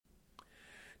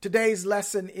Today's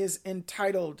lesson is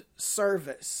entitled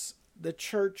Service, the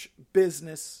Church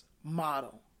Business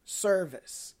Model.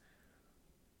 Service,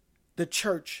 the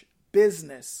Church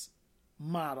Business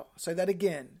Model. Say that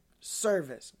again.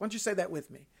 Service. Why don't you say that with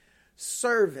me?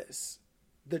 Service,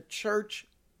 the Church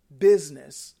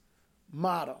Business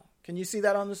Model. Can you see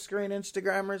that on the screen,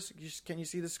 Instagrammers? Can you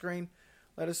see the screen?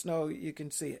 Let us know you can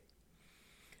see it.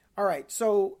 All right,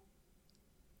 so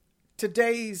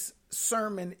today's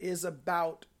sermon is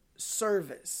about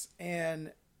service,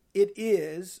 and it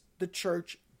is the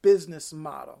church business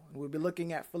model. We'll be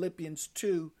looking at Philippians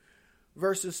 2,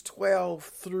 verses 12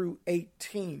 through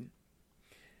 18.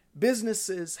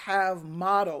 Businesses have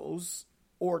models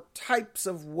or types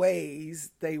of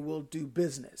ways they will do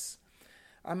business.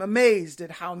 I'm amazed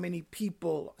at how many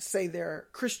people say they're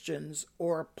Christians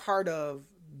or part of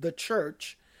the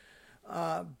church,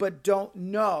 but don't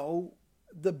know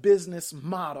the business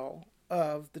model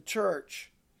of the church.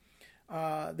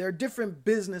 There are different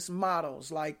business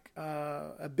models, like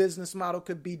a business model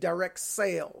could be direct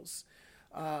sales,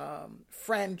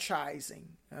 franchising,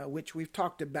 which we've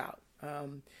talked about.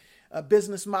 A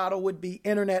business model would be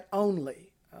internet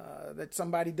only, that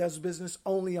somebody does business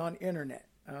only on internet.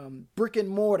 Brick and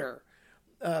mortar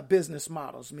business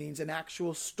models means an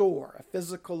actual store, a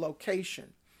physical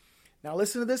location. Now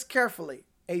listen to this carefully.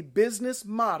 A business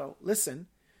model, listen,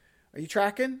 are you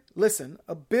tracking? Listen,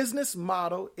 a business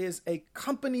model is a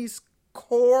company's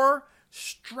core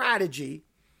strategy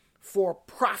for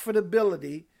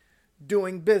profitability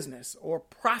doing business or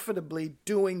profitably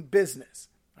doing business.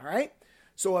 All right?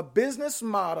 So a business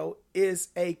model is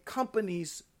a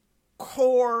company's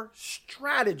core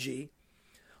strategy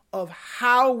of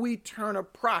how we turn a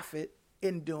profit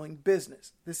in doing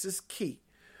business. This is key.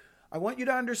 I want you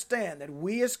to understand that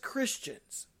we as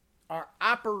Christians are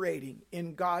operating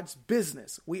in God's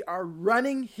business. We are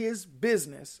running his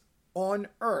business on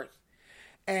earth.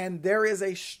 And there is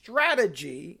a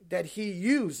strategy that he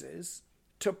uses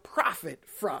to profit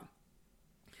from.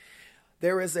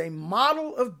 There is a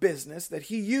model of business that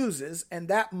he uses, and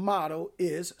that model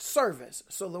is service.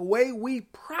 So the way we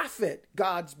profit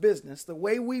God's business, the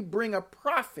way we bring a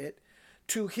profit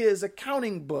to his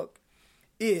accounting book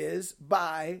is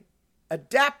by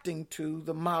adapting to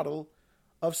the model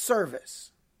of service.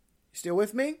 You still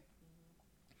with me?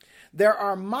 There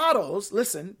are models,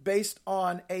 listen, based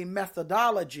on a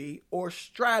methodology or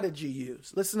strategy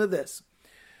used. Listen to this.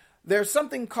 There's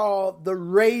something called the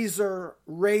razor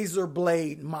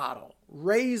blade model.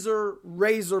 Razor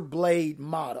blade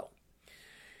model.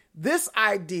 This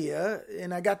idea,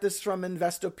 and I got this from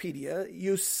Investopedia,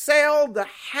 you sell the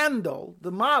handle,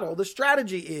 the model, the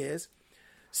strategy is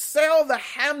sell the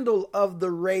handle of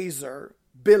the razor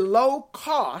below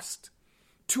cost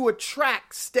to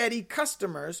attract steady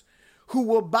customers who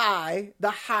will buy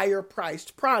the higher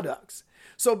priced products.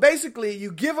 So basically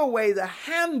you give away the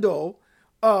handle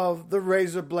of the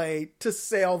razor blade to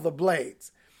sell the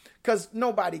blades, because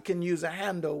nobody can use a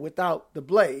handle without the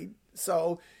blade.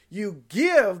 So you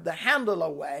give the handle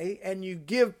away and you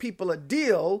give people a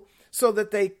deal so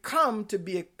that they come to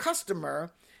be a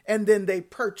customer and then they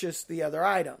purchase the other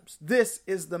items. This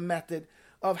is the method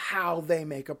of how they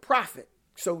make a profit.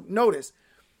 So notice,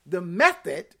 the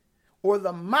method or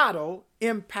the model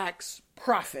impacts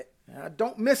profit. Now,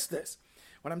 don't miss this.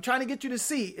 What I'm trying to get you to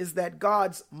see is that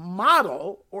God's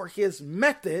model or his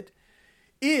method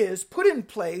is put in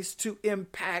place to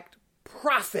impact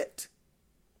profit.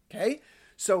 Okay?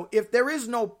 So if there is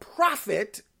no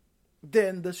profit,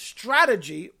 then the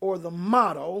strategy or the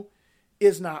model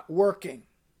is not working.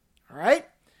 All right?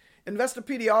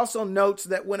 Investopedia also notes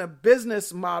that when a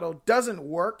business model doesn't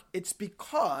work, it's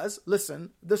because,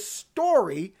 listen, the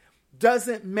story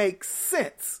doesn't make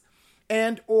sense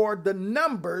and or the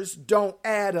numbers don't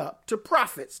add up to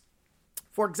profits.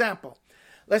 For example,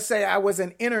 let's say I was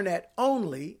an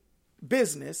internet-only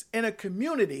business in a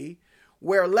community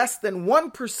where less than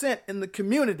 1% in the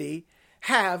community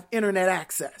have internet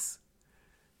access.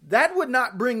 That would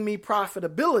not bring me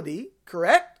profitability,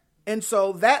 correct? And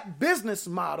so that business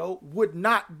model would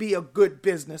not be a good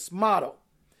business model.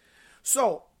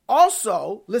 So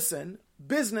also, listen,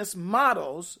 business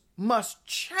models must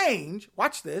change.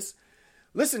 Watch this.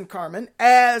 Listen, Carmen,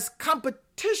 as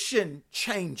competition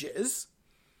changes,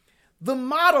 the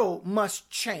model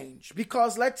must change.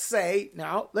 Because let's say,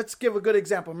 now let's give a good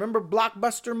example. Remember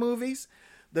blockbuster movies,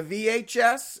 the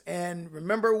VHS, and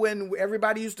remember when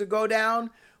everybody used to go down?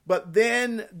 But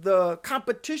then the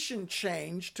competition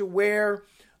changed to where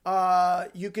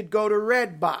you could go to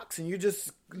Redbox and you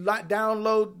just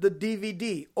download the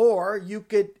DVD, or you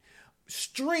could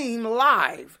stream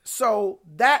live. So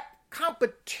that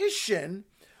competition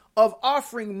of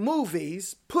offering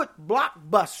movies put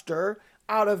Blockbuster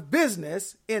out of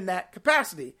business in that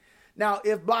capacity. Now,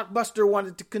 if Blockbuster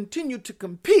wanted to continue to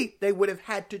compete, they would have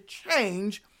had to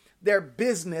change their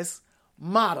business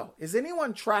model. Is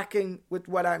anyone tracking with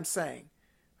what I'm saying?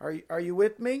 Are you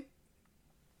with me?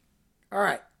 All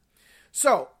right.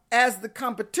 So, as the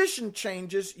competition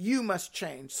changes, you must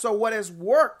change. So what has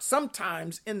worked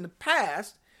sometimes in the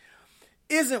past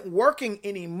isn't working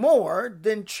anymore,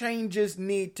 then changes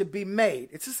need to be made.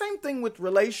 It's the same thing with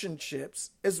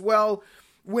relationships as well.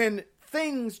 When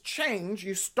things change,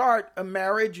 you start a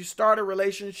marriage, you start a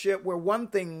relationship where one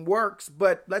thing works,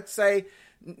 but let's say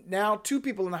now two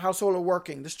people in the household are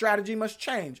working. The strategy must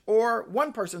change. Or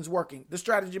one person's working. The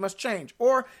strategy must change.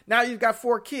 Or now you've got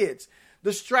 4 kids.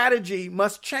 The strategy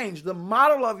must change. The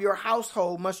model of your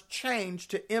household must change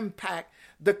to impact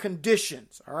the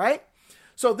conditions. All right?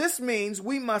 So this means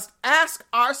we must ask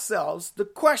ourselves the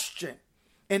question,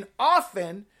 and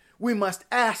often we must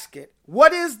ask it.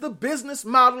 What is the business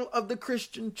model of the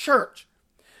Christian church?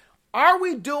 Are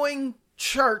we doing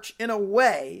church in a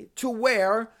way to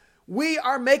where we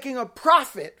are making a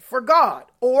profit for God?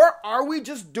 Or are we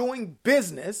just doing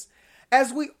business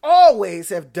as we always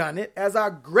have done it, as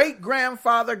our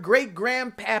great-grandfather,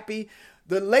 great-grandpappy,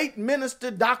 the late minister,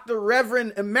 Dr.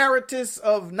 Reverend Emeritus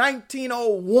of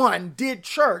 1901 did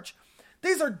church?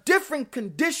 These are different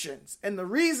conditions. And the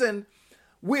reason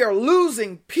we are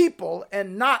losing people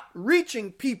and not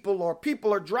reaching people, or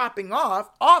people are dropping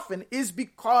off often, is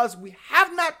because we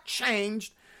have not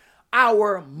changed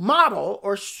our model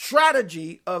or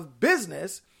strategy of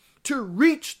business to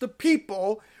reach the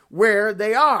people where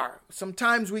they are.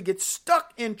 Sometimes we get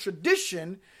stuck in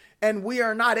tradition and we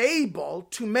are not able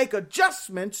to make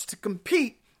adjustments to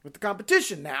compete with the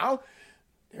competition. Now,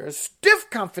 there's stiff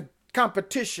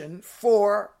competition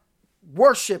for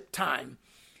worship time.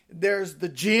 There's the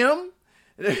gym,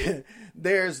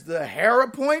 there's the hair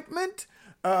appointment,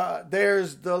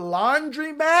 there's the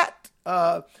laundromat,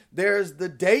 there's the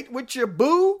date with your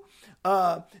boo,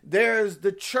 there's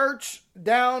the church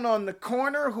down on the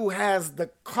corner who has the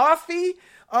coffee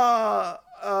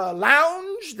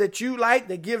lounge that you like.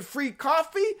 They give free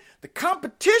coffee. The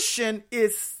competition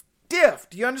is stiff.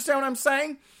 Do you understand what I'm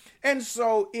saying? And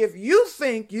so if you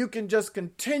think you can just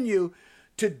continue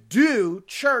to do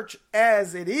church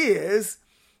as it is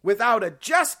without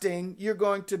adjusting, you're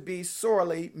going to be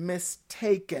sorely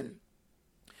mistaken.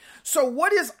 So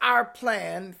what is our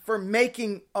plan for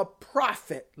making a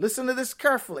profit? Listen to this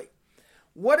carefully.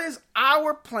 What is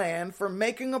our plan for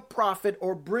making a profit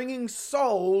or bringing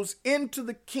souls into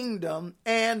the kingdom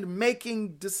and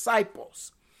making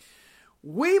disciples?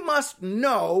 We must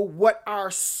know what our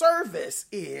service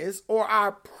is, or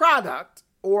our product,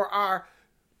 or our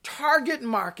target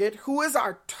market. Who is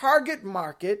our target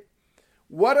market?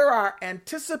 What are our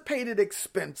anticipated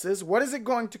expenses? What is it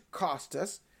going to cost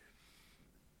us?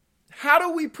 How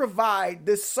do we provide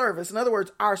this service? In other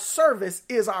words, our service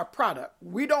is our product.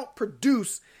 We don't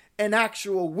produce an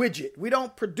actual widget. We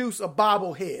don't produce a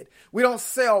bobblehead. We don't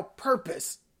sell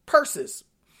purses.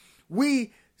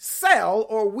 We sell,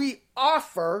 or we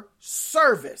offer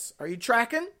service. Are you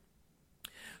tracking?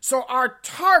 So our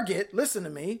target, listen to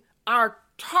me, our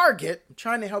target, I'm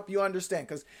trying to help you understand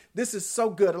because this is so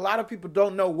good. A lot of people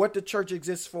don't know what the church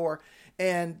exists for,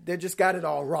 and they just got it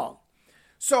all wrong.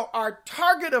 So our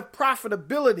target of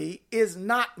profitability is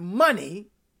not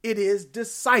money, it is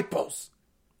disciples.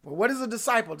 Well, what is a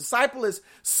disciple? A disciple is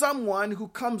someone who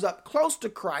comes up close to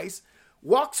Christ,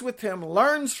 walks with him,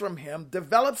 learns from him,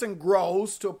 develops and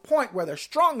grows to a point where they're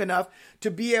strong enough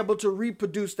to be able to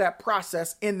reproduce that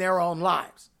process in their own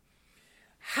lives.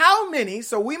 How many?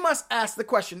 So we must ask the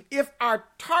question, if our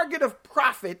target of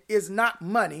profit is not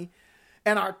money,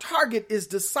 and our target is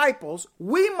disciples,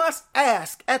 we must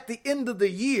ask at the end of the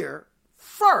year,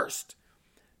 first,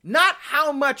 not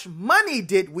how much money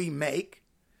did we make,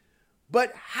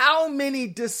 but how many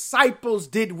disciples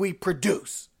did we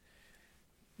produce?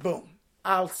 Boom.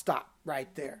 I'll stop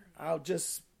right there. I'll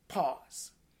just pause.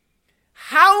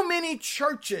 How many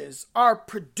churches are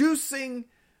producing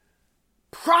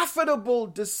profitable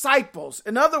disciples?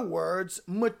 In other words,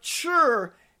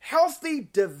 mature, healthy,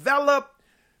 developed,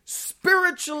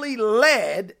 spiritually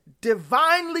led,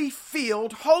 divinely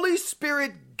filled, Holy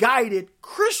Spirit guided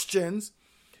Christians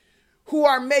who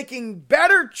are making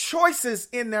better choices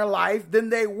in their life than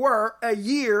they were a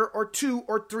year or 2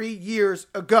 or 3 years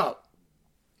ago.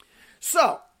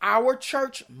 So our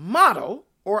church model,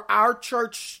 or our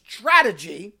church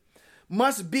strategy,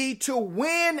 must be to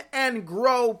win and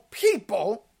grow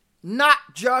people, not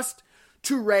just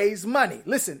to raise money.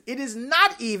 Listen, it is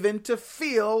not even to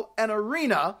fill an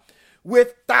arena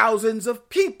with thousands of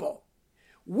people.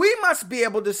 We must be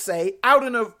able to say, out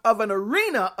of an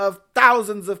arena of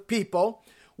thousands of people,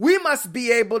 we must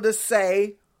be able to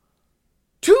say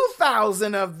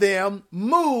 2,000 of them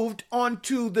moved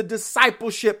onto the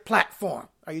discipleship platform.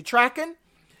 Are you tracking?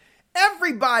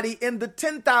 Everybody in the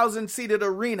 10,000 seated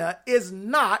arena is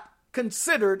not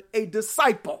considered a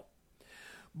disciple.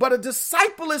 But a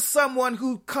disciple is someone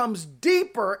who comes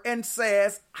deeper and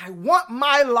says, I want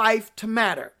my life to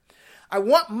matter. I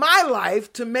want my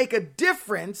life to make a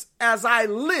difference as I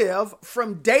live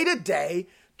from day to day,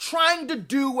 trying to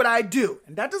do what I do.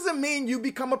 And that doesn't mean you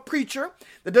become a preacher.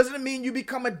 That doesn't mean you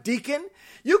become a deacon.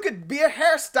 You could be a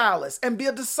hairstylist and be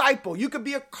a disciple. You could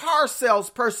be a car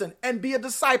salesperson and be a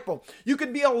disciple. You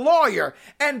could be a lawyer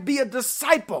and be a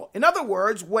disciple. In other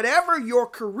words, whatever your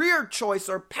career choice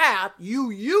or path, you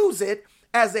use it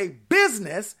as a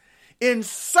business in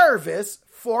service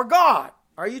for God.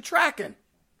 Are you tracking?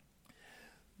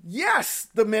 Yes,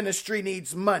 the ministry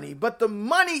needs money, but the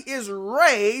money is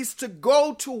raised to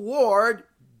go toward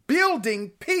building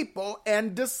people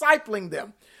and discipling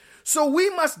them. So we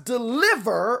must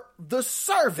deliver the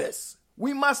service.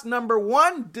 We must, number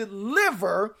one,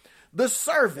 deliver the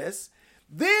service.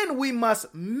 Then we must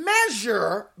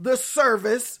measure the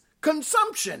service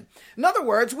consumption. In other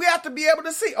words, we have to be able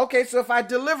to see, okay, so if I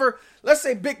deliver, let's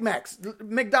say Big Macs,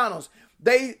 McDonald's,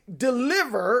 they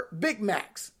deliver Big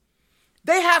Macs.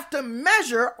 They have to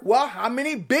measure, well, how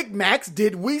many Big Macs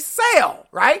did we sell,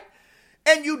 right?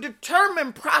 And you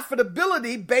determine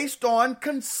profitability based on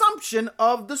consumption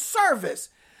of the service.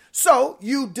 So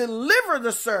you deliver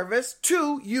the service.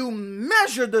 2, you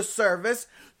measure the service.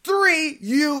 3,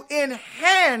 you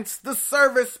enhance the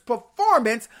service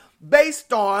performance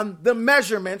based on the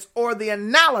measurements or the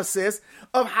analysis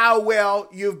of how well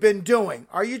you've been doing.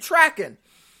 Are you tracking?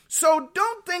 So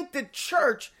don't think that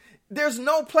church, there's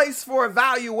no place for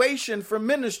evaluation for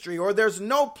ministry, or there's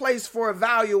no place for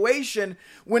evaluation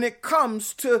when it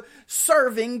comes to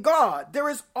serving God. There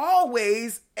is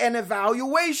always an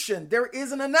evaluation. There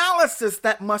is an analysis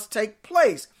that must take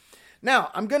place.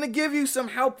 Now, I'm going to give you some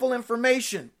helpful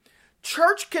information.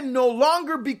 Church can no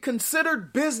longer be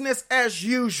considered business as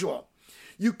usual.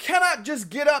 You cannot just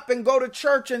get up and go to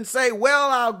church and say, well,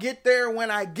 I'll get there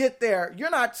when I get there. You're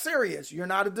not serious. You're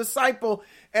not a disciple.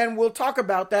 And we'll talk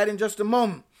about that in just a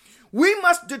moment. We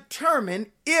must determine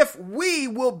if we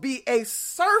will be a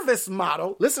service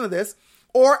model, listen to this,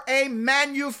 or a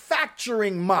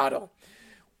manufacturing model.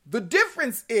 The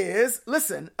difference is,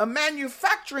 listen, a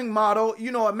manufacturing model,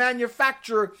 a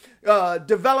manufacturer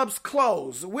develops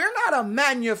clothes. We're not a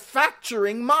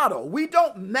manufacturing model. We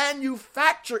don't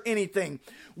manufacture anything.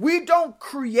 We don't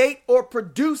create or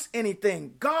produce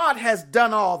anything. God has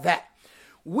done all that.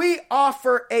 We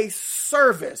offer a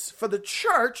service. For the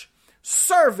church,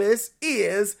 service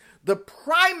is the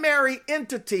primary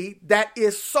entity that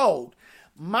is sold.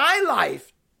 My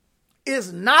life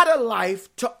is not a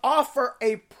life to offer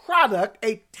a product,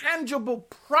 a tangible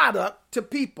product to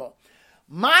people.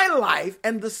 My life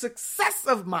and the success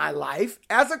of my life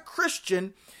as a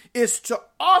Christian is to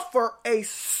offer a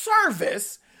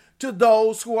service to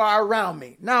those who are around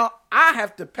me. Now, I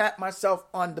have to pat myself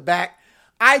on the back.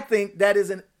 I think that is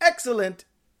an excellent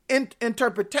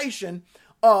interpretation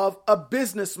of a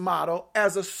business model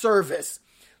as a service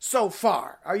so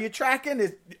far. Are you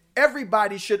tracking?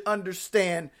 Everybody should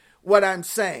understand what I'm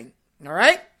saying. All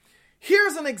right.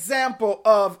 Here's an example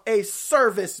of a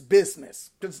service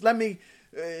business. Because let me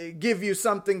give you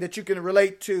something that you can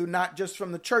relate to, not just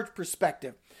from the church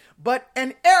perspective, but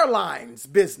an airlines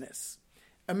business.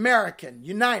 American,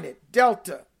 United,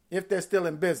 Delta, if they're still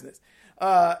in business.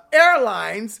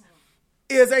 Airlines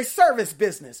is a service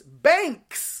business.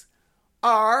 Banks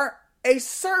are a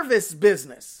service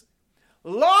business.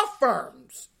 Law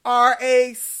firms are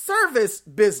a service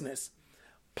business.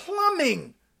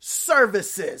 Plumbing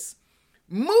services.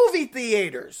 Movie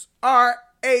theaters are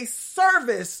a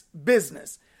service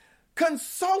business.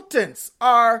 Consultants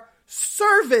are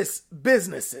service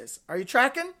businesses. Are you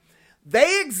tracking?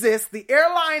 They exist. The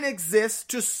airline exists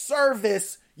to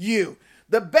service you.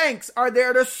 The banks are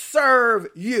there to serve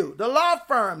you. The law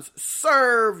firms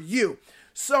serve you.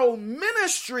 So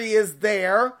ministry is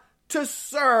there to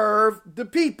serve the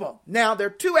people. Now, there are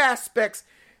two aspects,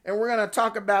 and we're going to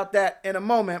talk about that in a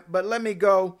moment, but let me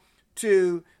go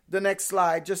to the next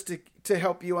slide just to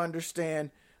help you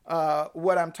understand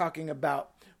what I'm talking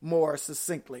about more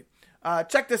succinctly.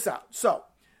 Check this out. So,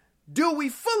 do we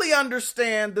fully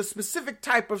understand the specific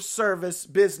type of service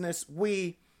business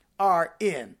we are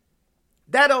in?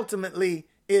 That ultimately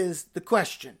is the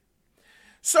question.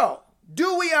 So,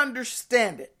 do we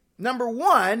understand it? Number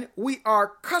one, we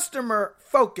are customer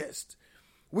focused.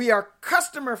 We are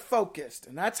customer focused,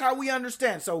 and that's how we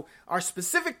understand. So our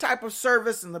specific type of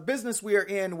service and the business we are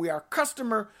in, we are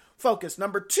customer focused.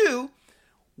 Number two,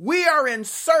 we are in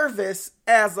service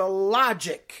as a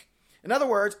logic. In other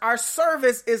words, our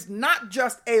service is not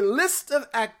just a list of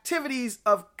activities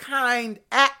of kind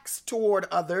acts toward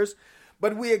others,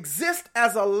 but we exist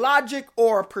as a logic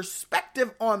or a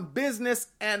perspective on business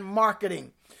and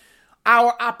marketing.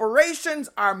 Our operations,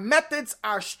 our methods,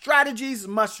 our strategies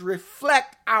must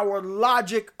reflect our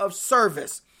logic of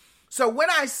service. So when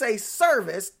I say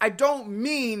service, I don't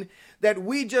mean that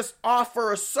we just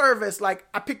offer a service like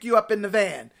I pick you up in the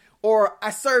van or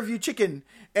I serve you chicken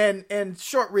and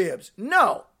short ribs.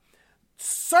 No.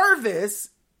 Service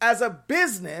as a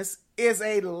business is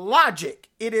a logic.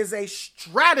 It is a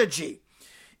strategy.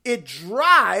 It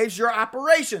drives your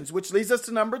operations, which leads us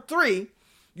to number three.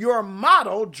 Your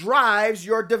model drives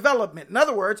your development. In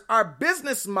other words, our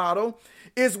business model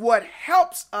is what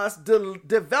helps us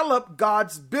develop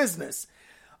God's business.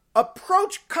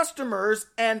 Approach customers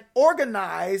and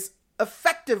organize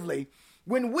effectively.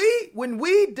 When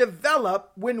we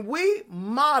develop, when we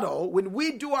model, when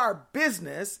we do our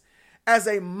business as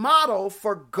a model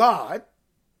for God,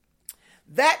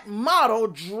 that model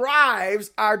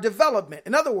drives our development.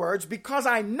 In other words, because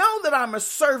I know that I'm a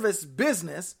service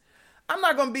business, I'm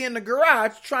not going to be in the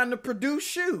garage trying to produce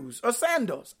shoes or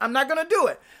sandals. I'm not going to do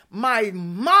it. My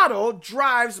model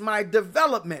drives my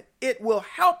development. It will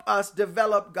help us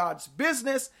develop God's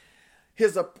business,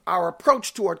 our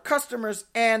approach toward customers,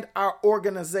 and our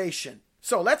organization.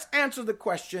 So let's answer the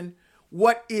question,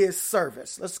 what is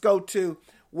service? Let's go to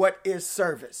what is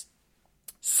service.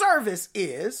 Service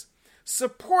is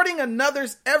supporting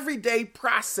another's everyday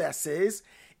processes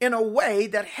in a way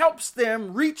that helps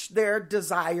them reach their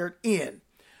desired end.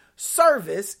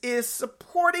 Service is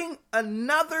supporting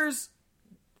another's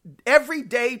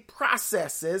everyday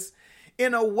processes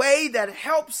in a way that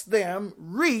helps them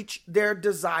reach their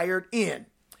desired end.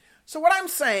 So what I'm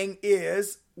saying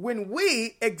is when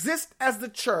we exist as the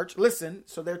church, listen,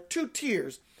 so there are two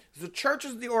tiers. The church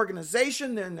is the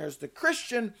organization, then there's the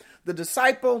Christian, the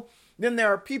disciple, then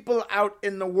there are people out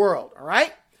in the world, all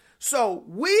right? So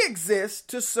we exist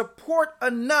to support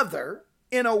another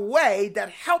in a way that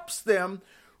helps them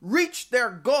reach their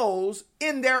goals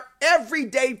in their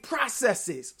everyday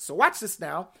processes. So watch this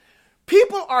now.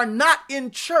 People are not in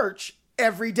church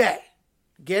every day.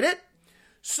 Get it?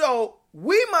 So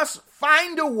we must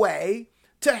find a way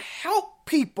to help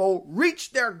people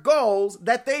reach their goals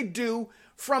that they do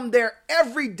from their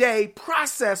everyday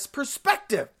process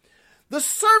perspective. The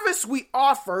service we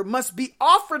offer must be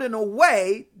offered in a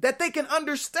way that they can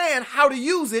understand how to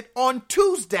use it on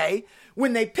Tuesday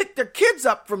when they pick their kids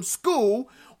up from school,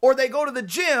 or they go to the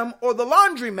gym or the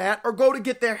laundromat or go to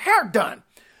get their hair done.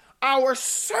 Our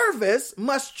service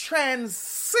must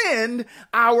transcend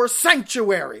our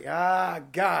sanctuary.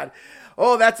 God.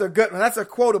 Oh, that's a good one. That's a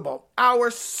quotable.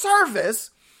 Our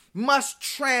service must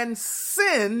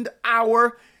transcend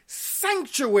our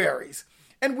sanctuaries.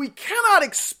 And we cannot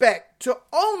expect to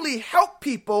only help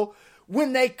people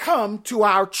when they come to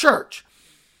our church.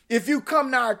 If you come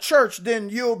to our church, then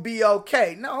you'll be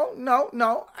okay.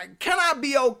 No. I cannot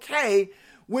be okay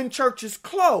when church is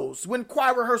closed, when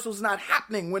choir rehearsal is not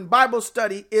happening, when Bible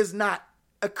study is not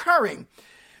occurring.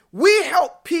 We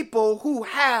help people who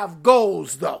have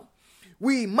goals, though.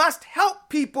 We must help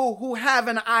people who have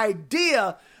an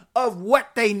idea of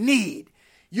what they need.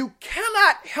 You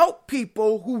cannot help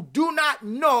people who do not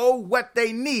know what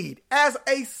they need. As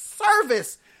a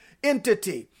service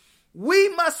entity, we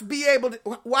must be able to,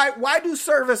 why do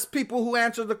service people who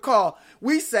answer the call,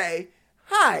 we say,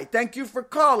 hi, thank you for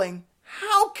calling.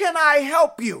 How can I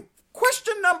help you?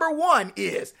 Question number one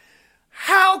is,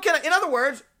 in other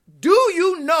words, do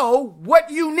you know what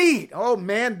you need? Oh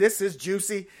man, this is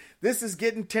juicy. This is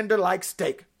getting tender like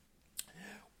steak.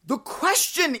 The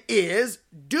question is,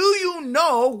 do you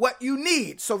know what you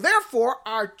need? So therefore,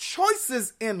 our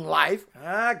choices in life,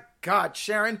 God,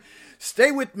 Sharon,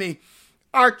 stay with me.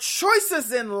 Our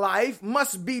choices in life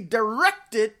must be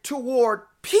directed toward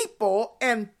people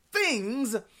and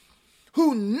things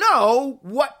who know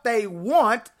what they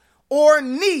want or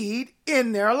need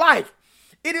in their life.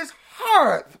 It is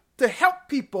hard to help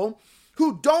people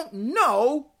who don't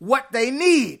know what they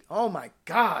need. Oh my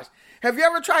gosh. Have you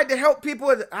ever tried to help people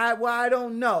with, I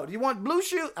don't know. Do you want blue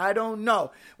shoes? I don't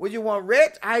know. Well, you want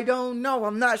red? I don't know.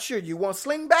 I'm not sure. You want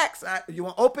slingbacks? You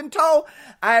want open toe?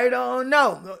 I don't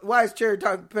know. Why is Cherry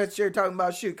talking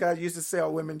about shoes? Because I used to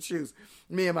sell women's shoes,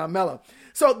 me and my mellow.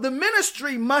 So the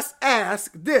ministry must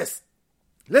ask this.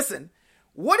 Listen,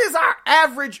 What is our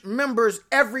average member's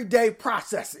everyday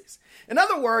processes? In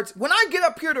other words, when I get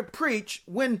up here to preach,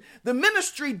 when the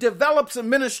ministry develops a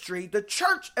ministry, the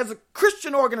church as a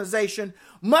Christian organization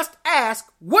must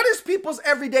ask, what is people's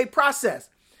everyday process?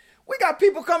 We got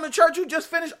people come to church who just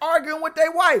finished arguing with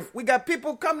their wife. We got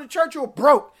people come to church who are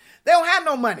broke. They don't have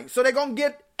no money. So they're going to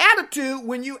get attitude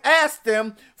when you ask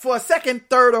them for a second,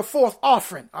 third, or fourth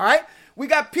offering. All right. We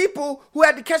got people who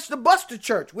had to catch the bus to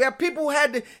church. We have people who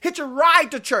had to hitch a ride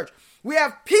to church. We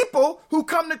have people who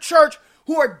come to church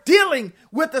who are dealing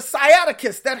with a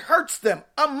sciaticus that hurts them,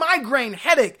 a migraine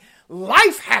headache.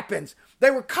 Life happens.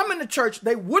 They were coming to church.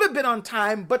 They would have been on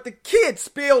time, but the kids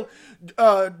spilled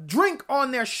drink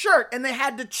on their shirt and they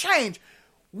had to change.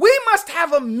 We must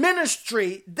have a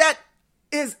ministry that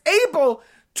is able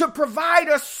to provide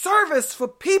a service for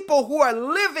people who are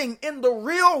living in the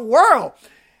real world.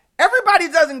 Everybody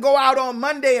doesn't go out on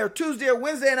Monday or Tuesday or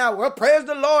Wednesday and well, praise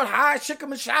the Lord, hi,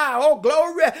 shikkamashai, oh,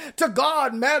 glory to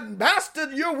God, man,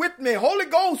 Master, you're with me, Holy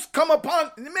Ghost, come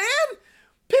upon, man,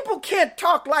 people can't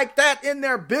talk like that in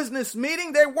their business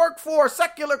meeting. They work for a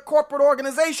secular corporate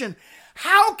organization.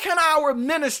 How can our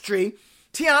ministry,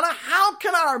 Tiana, how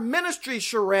can our ministry,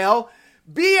 Sherelle,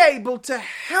 be able to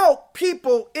help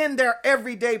people in their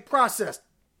everyday process?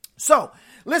 So,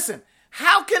 listen,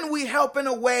 how can we help in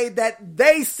a way that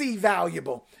they see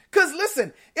valuable? Because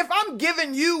listen, if I'm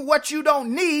giving you what you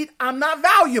don't need, I'm not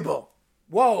valuable.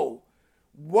 Whoa,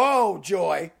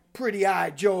 Joy,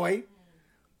 pretty-eyed Joy.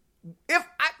 If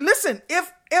I'm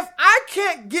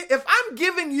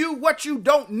giving you what you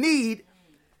don't need,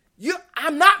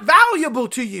 I'm not valuable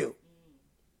to you.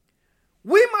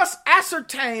 We must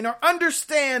ascertain or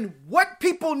understand what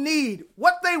people need,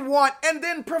 what they want, and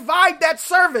then provide that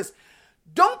service.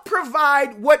 Don't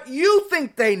provide what you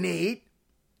think they need.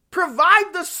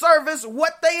 Provide the service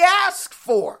what they ask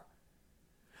for.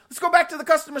 Let's go back to the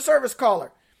customer service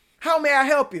caller. How may I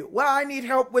help you? Well, I need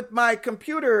help with my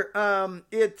computer.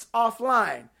 It's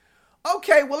offline.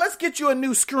 Okay, well, let's get you a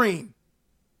new screen.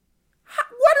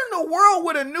 What in the world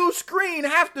would a new screen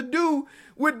have to do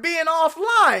with being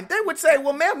offline? They would say,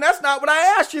 well, ma'am, that's not what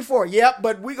I asked you for. Yep,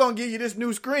 but we're going to give you this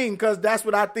new screen because that's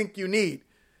what I think you need.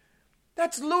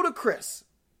 That's ludicrous.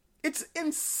 It's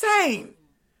insane.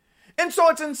 And so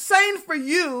it's insane for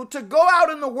you to go out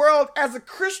in the world as a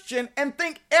Christian and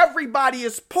think everybody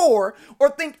is poor or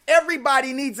think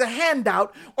everybody needs a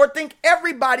handout or think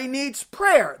everybody needs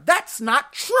prayer. That's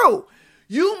not true.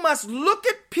 You must look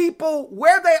at people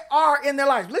where they are in their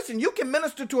lives. Listen, you can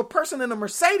minister to a person in a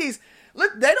Mercedes.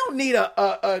 Look, they don't need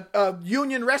a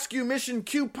Union Rescue Mission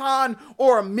coupon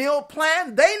or a meal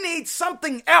plan. They need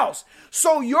something else.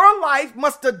 So your life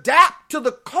must adapt to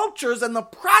the cultures and the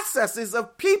processes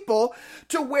of people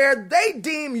to where they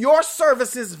deem your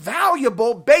services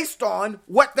valuable based on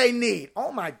what they need.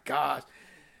 Oh my gosh.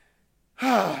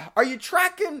 Are you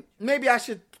tracking? Maybe I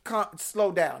should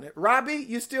slow down. Robbie,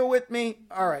 you still with me?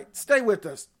 All right, stay with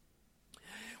us.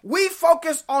 We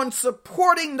focus on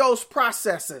supporting those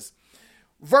processes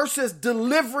versus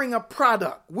delivering a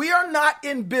product. We are not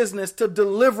in business to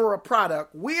deliver a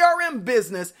product. We are in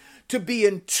business to be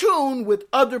in tune with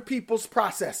other people's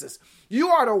processes. You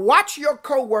are to watch your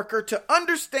coworker to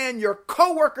understand your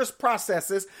coworker's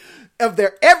processes of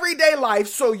their everyday life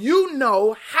so you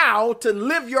know how to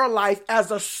live your life as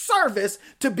a service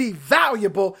to be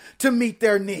valuable to meet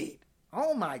their need.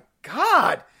 Oh my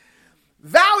God.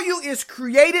 Value is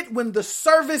created when the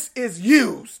service is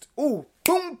used. Ooh,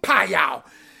 boom, payow.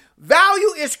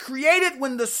 Value is created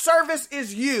when the service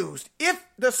is used. If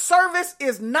the service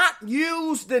is not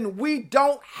used, then we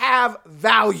don't have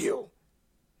value.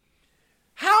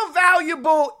 How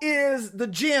valuable is the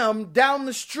gym down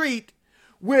the street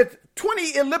with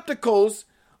 20 ellipticals,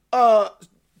 a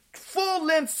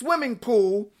full-length swimming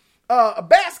pool, a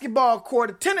basketball court,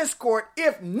 a tennis court,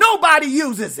 if nobody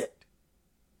uses it?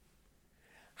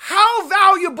 How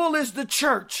valuable is the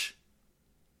church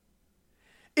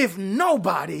if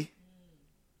nobody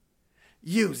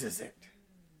uses it?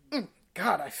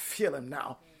 God, I feel him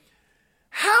now.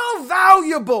 How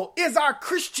valuable is our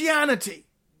Christianity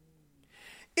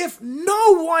if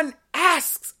no one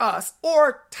asks us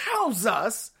or tells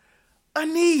us a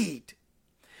need?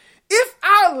 If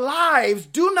our lives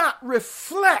do not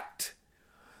reflect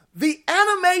the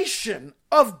animation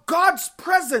of God's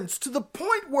presence to the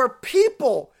point where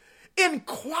people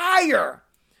inquire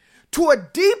to a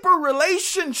deeper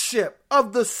relationship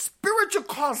of the spiritual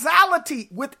causality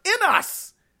within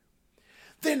us,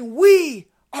 then we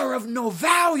are of no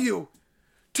value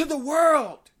to the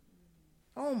world.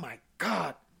 Oh my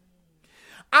God.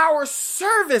 Our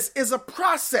service is a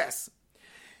process.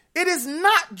 It is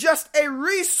not just a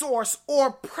resource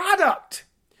or product.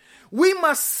 We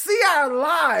must see our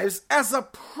lives as a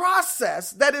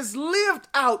process that is lived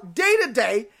out day to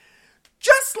day,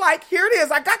 just like, here it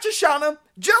is, I got you, Shauna,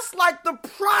 just like the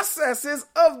processes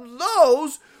of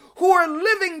those who are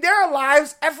living their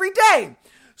lives every day.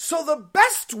 So the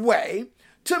best way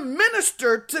to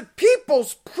minister to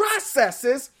people's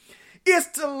processes is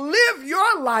to live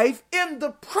your life in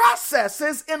the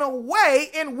processes in a way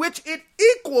in which it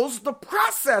equals the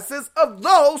processes of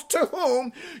those to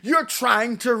whom you're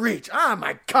trying to reach. Oh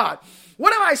my God.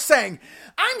 What am I saying?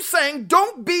 I'm saying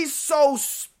don't be so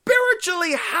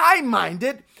spiritually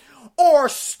high-minded or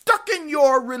stuck in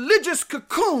your religious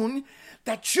cocoon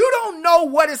that you don't know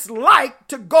what it's like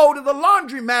to go to the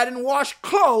laundromat and wash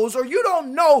clothes, or you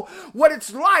don't know what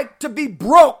it's like to be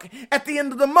broke at the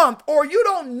end of the month, or you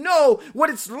don't know what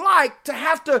it's like to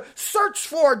have to search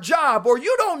for a job, or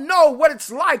you don't know what it's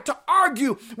like to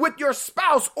argue with your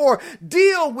spouse or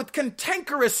deal with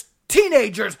cantankerous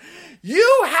teenagers.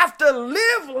 You have to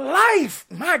live life,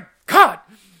 my God.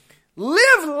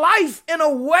 Live life in a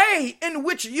way in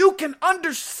which you can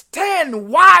understand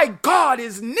why God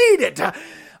is needed.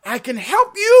 I can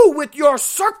help you with your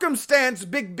circumstance,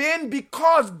 Big Ben,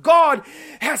 because God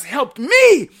has helped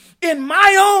me in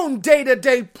my own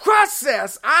day-to-day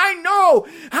process. I know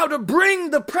how to bring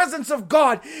the presence of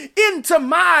God into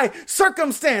my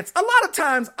circumstance. A lot of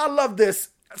times, I love this.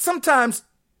 Sometimes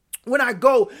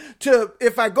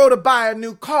if I go to buy a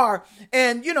new car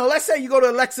and, let's say you go to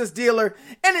a Lexus dealer,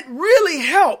 and it really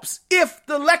helps if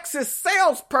the Lexus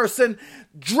salesperson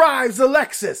drives a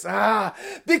Lexus.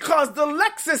 Because the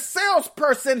Lexus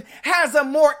salesperson has a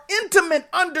more intimate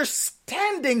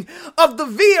understanding of the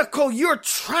vehicle you're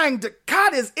trying to.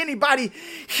 God, is anybody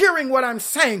hearing what I'm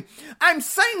saying? I'm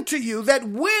saying to you that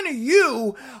when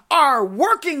you are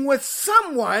working with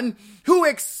someone who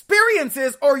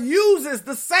experiences or uses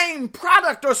the same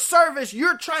product or service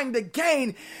you're trying to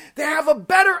gain, they have a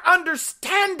better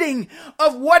understanding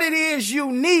of what it is you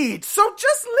need. So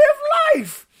just live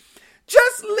life.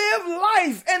 Just live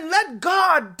life and let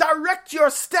God direct your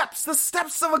steps. The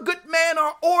steps of a good man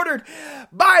are ordered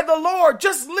by the Lord.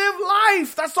 Just live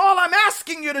life. That's all I'm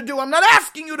asking you to do. I'm not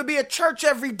asking you to be at church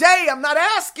every day. I'm not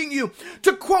asking you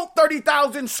to quote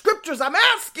 30,000 scriptures. I'm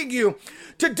asking you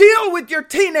to deal with your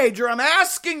teenager. I'm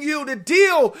asking you to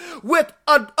deal with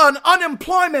an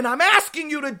unemployment. I'm asking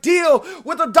you to deal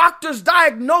with a doctor's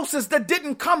diagnosis that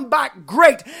didn't come back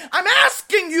great. I'm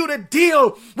asking you to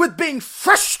deal with being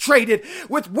frustrated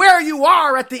with where you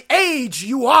are at the age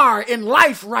you are in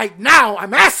life right now.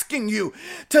 I'm asking you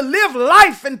to live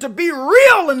life and to be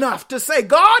real enough to say,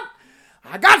 God,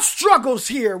 I got struggles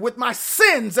here with my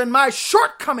sins and my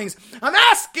shortcomings. I'm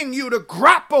asking you to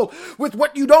grapple with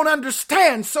what you don't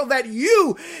understand so that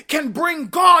you can bring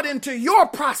God into your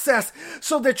process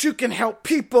so that you can help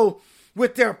people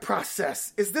with their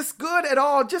process. Is this good at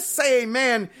all? Just say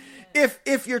amen.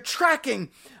 If you're tracking,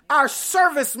 our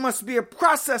service must be a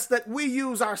process that we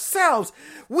use ourselves.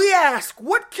 We ask,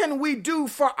 what can we do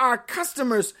for our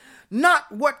customers?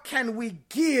 Not what can we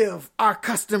give our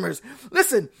customers?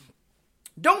 Listen,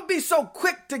 don't be so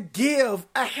quick to give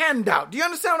a handout. Do you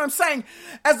understand what I'm saying?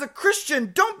 As a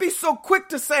Christian, don't be so quick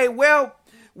to say, well,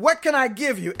 what can I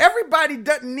give you? Everybody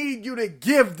doesn't need you to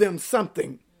give them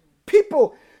something.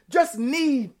 People just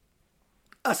need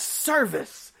a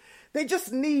service. They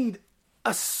just need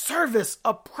a service,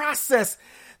 a process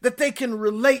that they can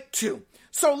relate to.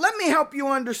 So let me help you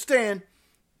understand.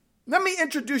 Let me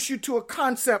introduce you to a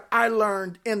concept I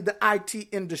learned in the IT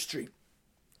industry.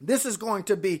 This is going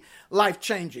to be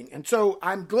life-changing. And so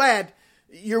I'm glad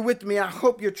you're with me. I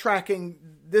hope you're tracking.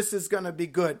 This is going to be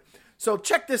good. So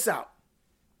check this out.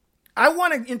 I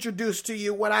want to introduce to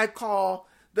you what I call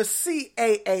the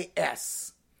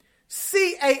CAAS.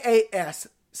 CAAS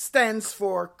stands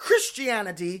for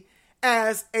Christianity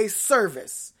as a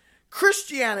Service.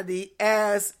 Christianity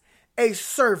as a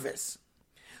service.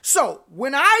 So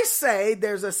when I say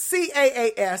there's a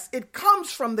CAAS, it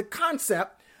comes from the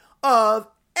concept of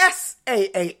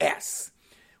SaaS,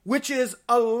 which is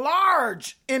a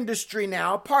large industry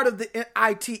now, part of the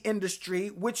IT industry,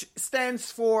 which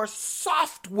stands for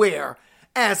software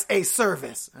as a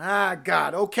service.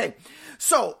 God, okay.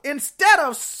 So instead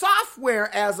of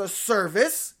software as a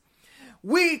service,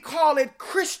 we call it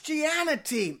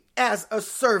Christianity as a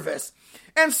service.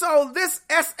 And so this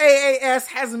SaaS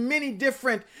has many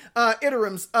different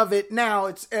iterums of it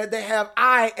now. They have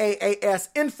IaaS,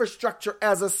 infrastructure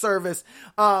as a service.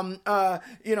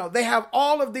 They have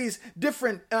all of these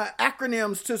different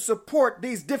acronyms to support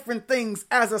these different things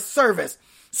as a service.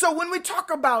 So when we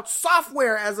talk about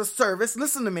software as a service,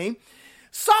 listen to me.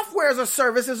 Software as a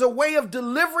service is a way of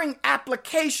delivering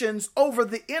applications over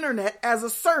the internet as a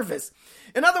service.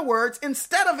 In other words,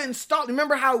 instead of installing,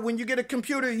 remember how when you get a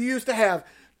computer, you used to have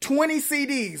 20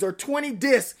 CDs or 20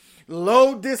 discs.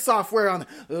 Load this software on,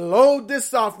 load this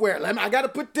software. I got to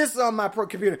put this on my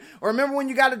computer. Or remember when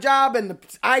you got a job and the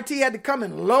IT had to come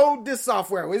and load this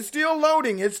software. It's still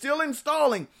loading. It's still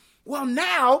installing. Well,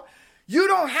 now you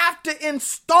don't have to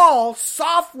install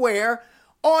software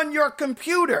on your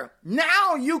computer.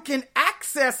 Now you can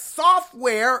access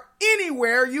software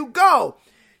anywhere you go.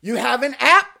 You have an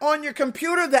app on your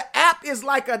computer. The app is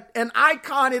like an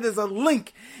icon. It is a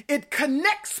link. It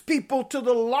connects people to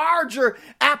the larger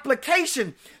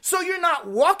application. So you're not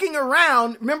walking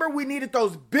around. Remember, we needed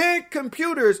those big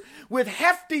computers with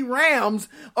hefty RAMs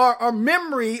or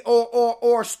memory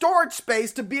or storage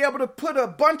space to be able to put a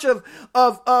bunch of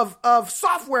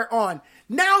software on.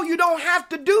 Now you don't have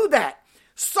to do that.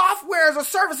 Software as a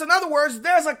service. In other words,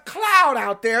 there's a cloud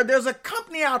out there. There's a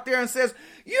company out there and says,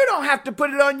 you don't have to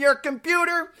put it on your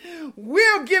computer.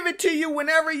 We'll give it to you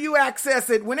whenever you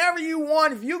access it, whenever you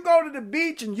want. If you go to the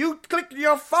beach and you click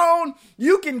your phone,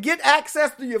 you can get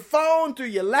access to your phone, through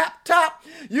your laptop.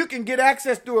 You can get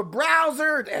access through a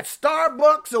browser at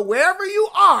Starbucks or wherever you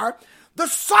are. The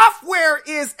software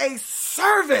is a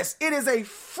service. It is a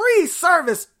free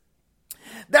service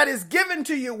that is given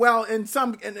to you, well, in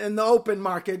the open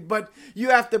market, but you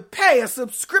have to pay a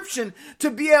subscription to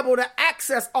be able to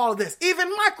access all of this.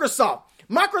 Even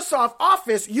Microsoft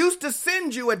Office used to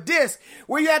send you a disk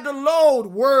where you had to load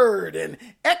Word and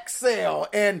Excel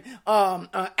and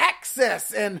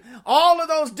Access and all of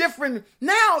those different.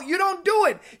 Now you don't do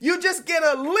it. You just get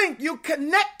a link. You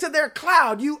connect to their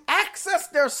cloud. You access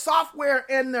their software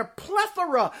and their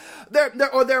plethora,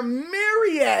 their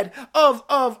myriad of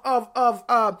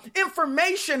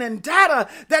information and data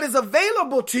that is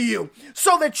available to you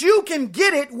so that you can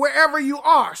get it wherever you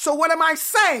are. So what am I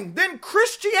saying? Then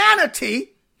Christianity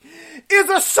is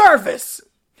a service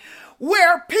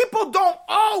where people don't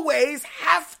always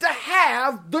have to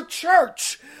have the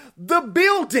church, the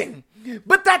building,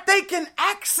 but that they can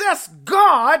access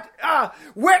God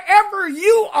wherever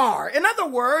you are. In other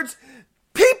words,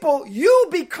 people, you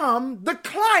become the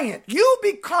client. You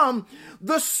become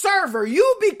the server.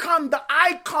 You become the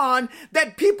icon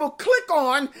that people click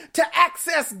on to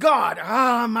access God.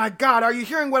 Oh my God, are you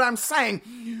hearing what I'm saying?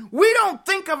 We don't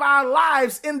think of our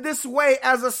lives in this way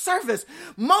as a service.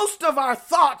 Most of our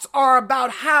thoughts are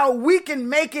about how we can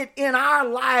make it in our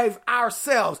life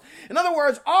ourselves. In other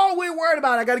words, all we're worried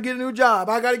about, I got to get a new job.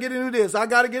 I got to get into this. I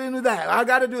got to get into that. I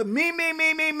got to do it.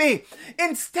 Me.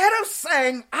 Instead of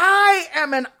saying, I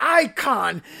am an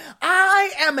icon.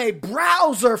 I am a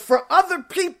browser for other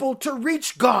people to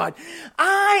reach God.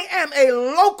 I am a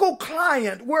local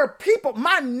client where people,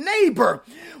 my neighbor,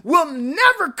 will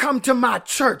never come to my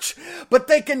church, but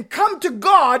they can come to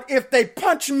God if they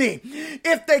punch me.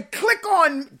 If they click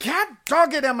on, God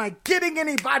dog it, am I getting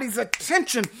anybody's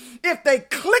attention? If they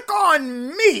click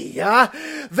on me,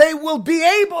 they will be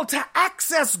able to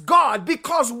access God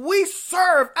because we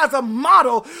serve as a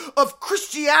model of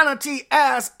Christianity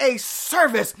as a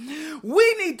service.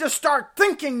 We need to start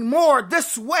thinking more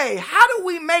this way. How do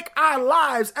we make our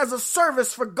lives as a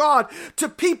service for God to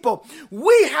people?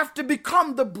 We have to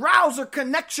become the browser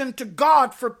connection to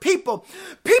God for people.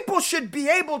 People should be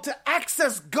able to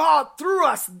access God through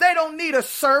us. They don't need a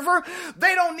server.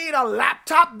 They don't need a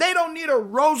laptop. They don't need a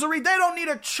rosary. They don't need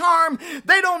a charm.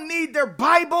 They don't need their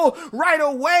Bible right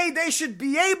away. They should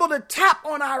be able to tap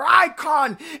on our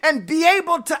icon and be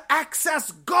able to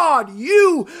access God.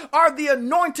 You are the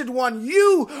anointed one.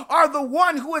 You are the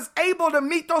one who is able to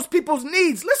meet those people's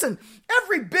needs. Listen,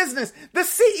 every business, the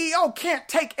CEO can't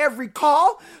take every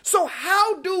call. So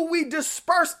how do we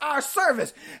disperse our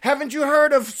service? Haven't you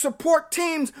heard of support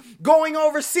teams going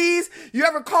overseas? You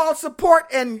ever call support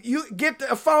and you get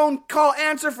a phone call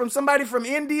answer from somebody from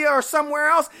India or somewhere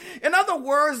else? In other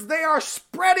words, they are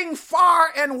spreading far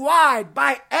and wide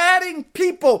by adding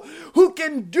people who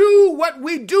can do what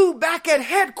we do back at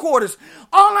headquarters.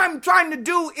 All I'm trying to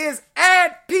do is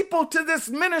add people to this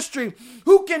ministry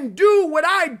who can do what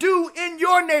I do in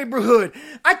your neighborhood.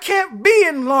 I can't be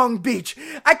in Long Beach.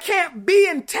 I can't be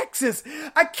in Texas.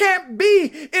 I can't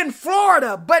be in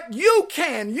Florida, but you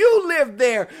can. You live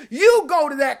there. You go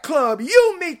to that club.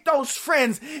 You meet those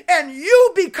friends and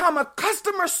you become a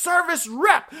customer service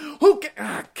rep who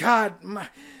can,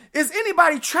 is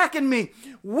anybody tracking me?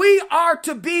 We are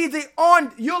to be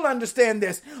you'll understand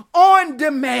this, on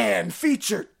demand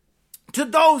feature to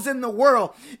those in the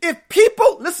world. If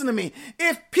people, listen to me,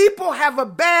 if people have a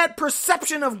bad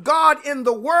perception of God in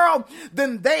the world,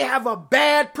 then they have a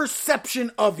bad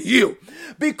perception of you,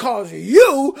 because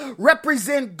you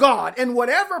represent God, and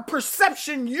whatever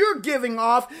perception you're giving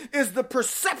off is the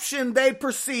perception they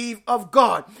perceive of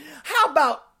God. How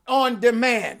about on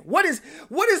demand? What is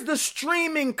the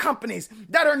streaming companies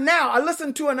that are now? I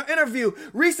listened to an interview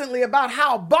recently about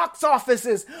how box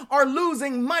offices are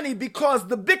losing money because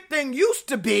the big thing used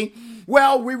to be,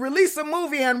 well, we release a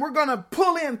movie and we're going to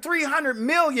pull in 300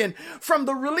 million from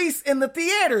the release in the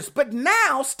theaters. But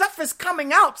now stuff is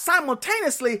coming out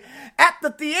simultaneously at the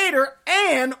theater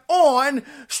and on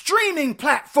streaming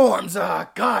platforms. Oh,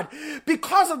 God.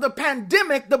 Because of the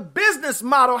pandemic, the business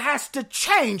model has to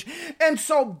change. And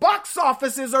so box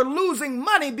offices are losing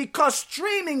money because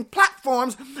streaming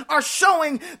platforms are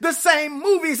showing the same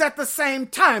movies at the same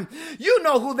time. You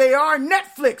know who they are.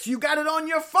 Netflix. You got it on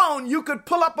your phone. You could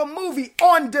pull up a movie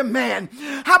on demand.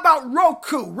 How about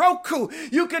Roku?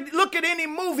 You could look at any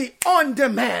movie on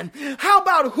demand. How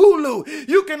about Hulu?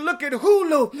 You can look at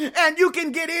Hulu and you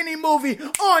can get any movie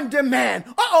on demand.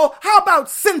 How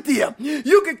about Cynthia?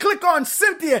 You can click on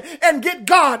Cynthia and get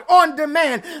God on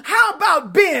demand. How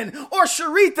about Ben or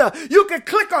Sharita? You can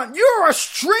click on. You're a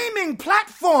streaming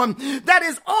platform that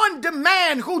is on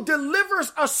demand who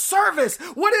delivers a service.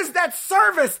 What is that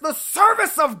service? The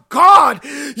service of God.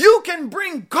 You can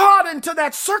bring God into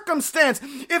that circumstance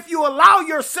if you allow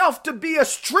yourself to be a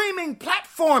streaming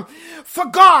platform for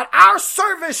God. Our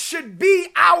service should be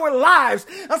our lives.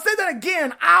 I'll say that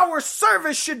again. Our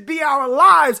service should be our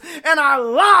lives, and our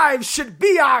lives should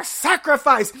be our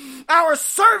sacrifice. Our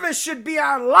service should be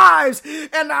our lives,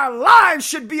 and our lives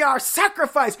should be our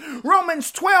sacrifice.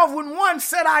 Romans 12:1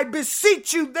 said, I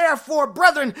beseech you therefore,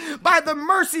 brethren, by the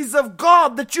mercies of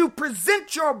God, that you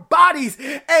present your bodies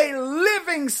a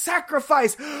living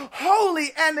sacrifice,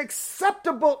 holy and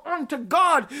acceptable unto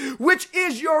God, which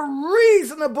is your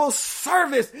reasonable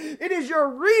service. It is your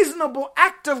reasonable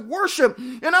act of worship.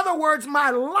 In other words, my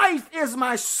life is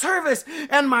my service,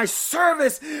 and my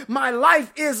service, my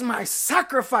life is my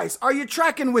sacrifice. Are you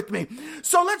tracking with me?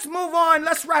 So let's move on.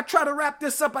 Let's try to wrap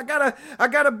this up. I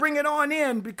gotta bring it on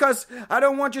in because I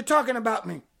don't want you talking about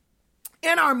me.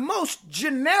 In our most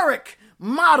generic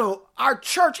model, our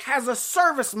church has a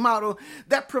service model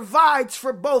that provides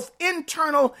for both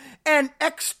internal and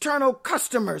external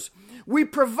customers. We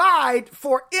provide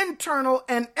for internal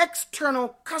and external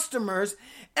customers,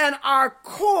 and our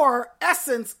core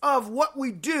essence of what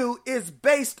we do is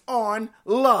based on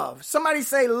love. Somebody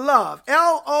say love.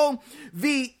 Love.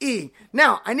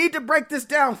 Now, I need to break this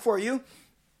down for you.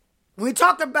 When we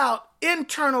talk about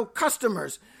internal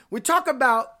customers, we talk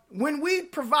about when we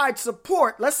provide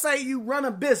support. Let's say you run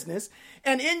a business,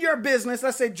 and in your business,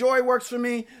 let's say Joy works for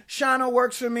me, Shauna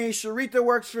works for me, Sharita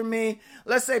works for me.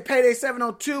 Let's say Payday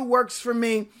 702 works for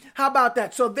me. How about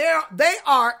that? So they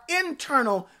are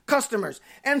internal customers.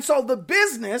 And so the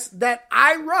business that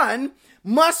I run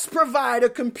must provide a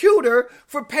computer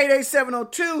for Payday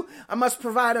 702. I must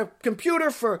provide a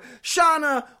computer for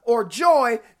Shauna or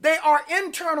Joy. They are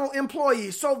internal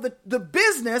employees. So the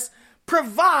business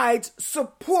provides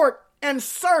support and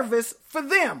service for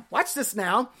them. Watch this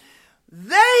now.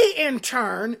 They, in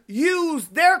turn, use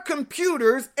their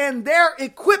computers and their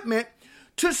equipment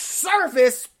to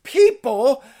service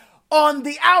people on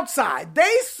the outside.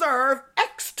 They serve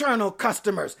external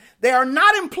customers. They are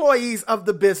not employees of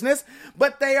the business,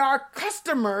 but they are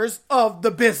customers of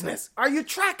the business. Are you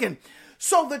tracking?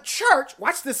 So the church,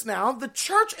 watch this now, the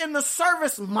church in the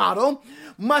service model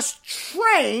must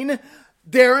train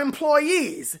their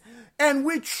employees. And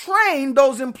we train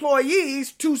those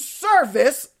employees to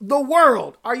service the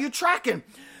world. Are you tracking?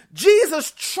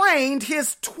 Jesus trained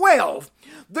his 12.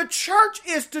 The church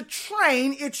is to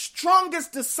train its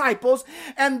strongest disciples,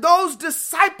 and those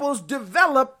disciples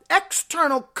develop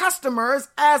external customers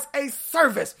as a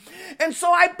service. And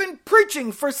so I've been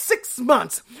preaching for 6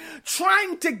 months,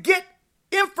 trying to get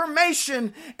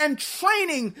information and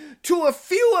training to a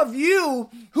few of you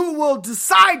who will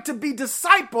decide to be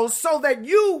disciples so that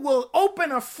you will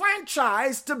open a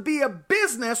franchise to be a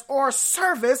business or a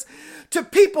service to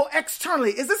people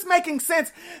externally. Is this making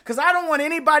sense? Because I don't want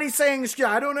anybody saying,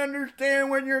 I don't understand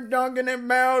when you're talking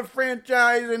about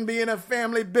franchise and being a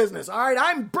family business. All right,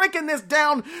 I'm breaking this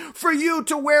down for you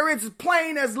to where it's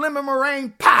plain as lemon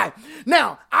meringue pie.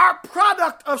 Now, our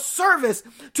product of service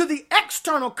to the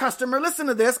external customer, listen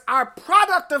listen to this, our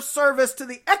product of service to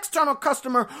the external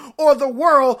customer or the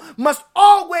world must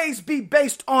always be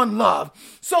based on love.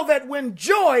 So that when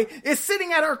Joy is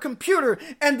sitting at her computer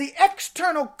and the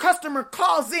external customer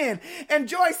calls in and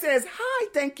Joy says, "Hi,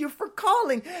 thank you for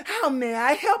calling. How may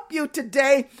I help you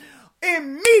today?"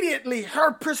 Immediately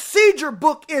her procedure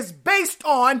book is based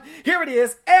on, here it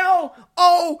is,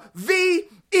 LOVE.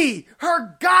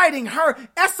 Her guiding, her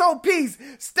SOPs,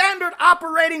 standard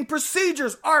operating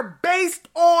procedures are based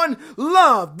on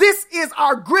love. This is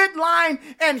our grid line,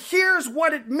 and here's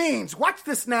what it means. Watch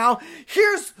this now.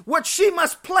 Here's what she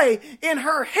must play in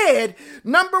her head.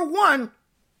 Number one,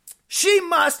 she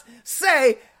must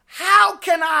say, "How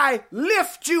can I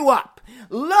lift you up?"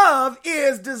 Love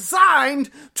is designed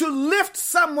to lift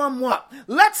someone up.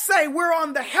 Let's say we're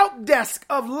on the help desk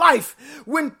of life.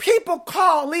 When people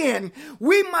call in,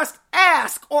 we must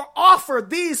ask or offer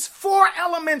these 4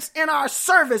 elements in our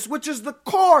service, which is the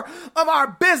core of our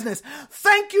business.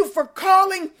 Thank you for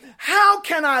calling. How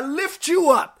can I lift you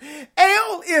up?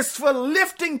 L is for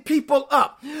lifting people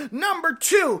up. Number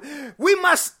 2, we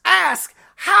must ask,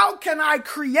 how can I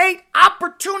create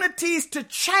opportunities to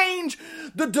change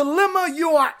the dilemma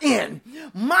you are in?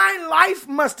 My life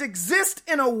must exist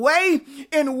in a way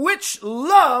in which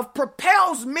love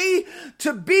propels me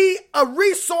to be a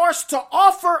resource to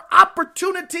offer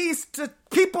opportunities to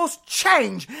people's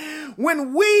change.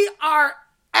 When we are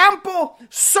ample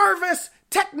service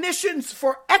technicians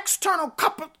for external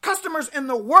customers in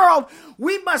the world,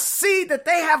 we must see that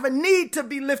they have a need to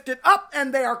be lifted up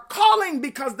and they are calling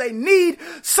because they need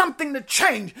something to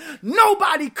change.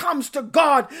 Nobody comes to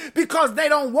God because they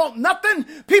don't want nothing.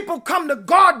 People come to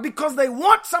God because they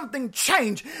want something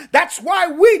changed. That's why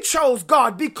we chose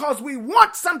God, because we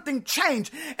want something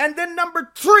changed. And then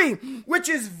number 3, which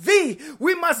is V,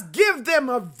 we must give them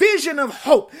a vision of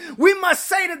hope. We must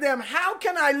say to them, how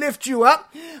can I lift you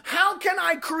up? How can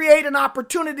I create an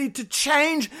opportunity to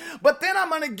change? But then I'm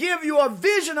going to give you a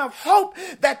vision of hope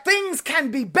that things can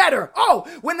be better. Oh,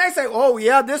 when they say, "Oh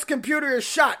yeah, this computer is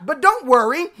shot," but don't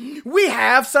worry, we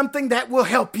have something that will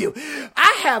help you.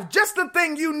 I have just the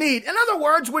thing you need. In other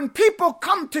words, when people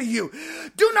come to you,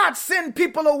 do not send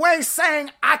people away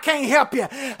saying, "I can't help you.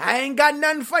 I ain't got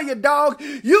nothing for you, dog."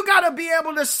 You got to be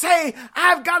able to say,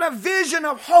 "I've got a vision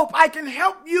of hope. I can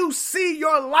help you see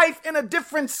your life in a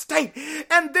different state."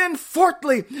 And then fourthly,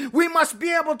 we must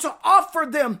be able to offer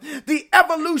them the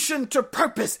evolution to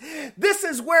purpose. This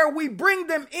is where we bring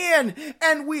them in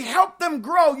and we help them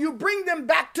grow. You bring them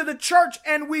back to the church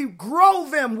and we grow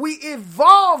them. We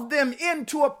evolve them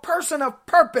into a person of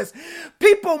purpose.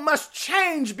 People must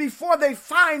change before they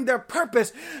find their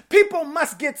purpose. People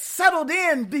must get settled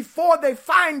in before they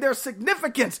find their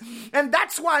significance. And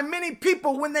that's why many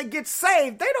people, when they get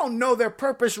saved, they don't know their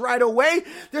purpose right away.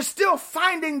 They're still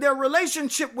finding their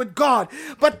relationship with God.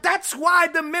 But that's why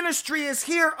the ministry is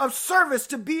here of service,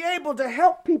 to be able to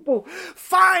help people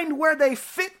find where they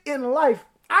fit in life.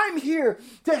 I'm here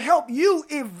to help you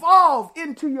evolve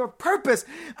into your purpose.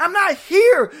 I'm not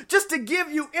here just to give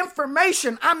you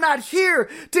information. I'm not here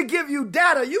to give you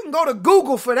data. You can go to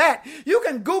Google for that. You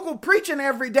can Google preaching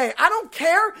every day. I don't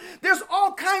care. There's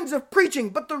all kinds of preaching.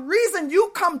 But the reason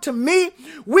you come to me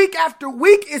week after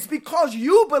week is because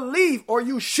you believe, or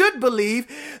you should believe,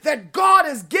 that God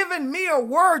has given me a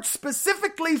word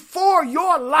specifically for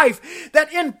your life,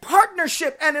 that in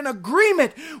partnership and in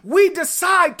agreement, we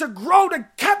decide to grow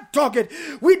together.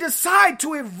 We decide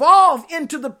to evolve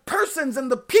into the persons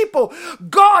and the people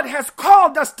God has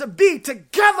called us to be.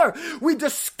 Together, we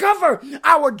discover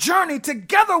our journey.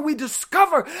 Together, we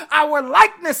discover our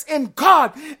likeness in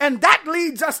God. And that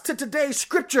leads us to today's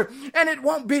scripture. And it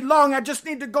won't be long. I just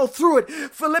need to go through it.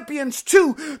 Philippians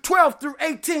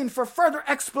 2:12-18 for further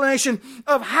explanation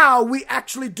of how we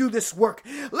actually do this work.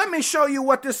 Let me show you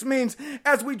what this means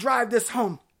as we drive this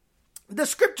home. The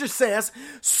scripture says,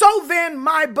 "So then,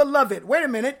 my beloved," wait a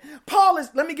minute.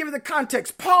 Let me give you the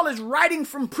context. Paul is writing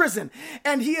from prison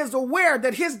and he is aware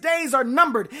that his days are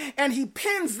numbered, and he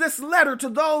pens this letter to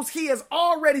those he has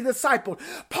already discipled.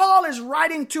 Paul is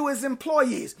writing to his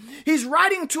employees. He's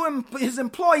writing to his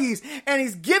employees and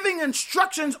he's giving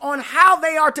instructions on how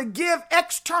they are to give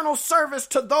external service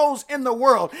to those in the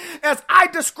world. As I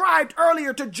described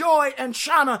earlier to Joy and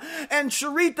Shauna and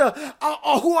Sharita,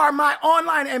 who are my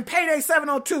online and Payday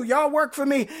K702, y'all work for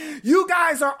me. You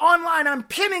guys are online. I'm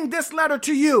pinning this letter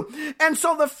to you. And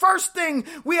so the first thing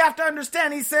we have to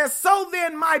understand, he says, so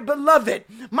then, my beloved,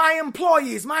 my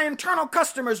employees, my internal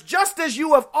customers, just as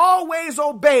you have always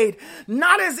obeyed,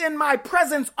 not as in my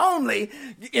presence only.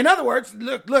 In other words,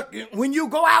 look, when you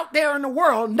go out there in the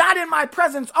world, not in my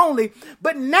presence only,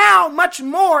 but now much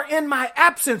more in my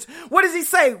absence. What does he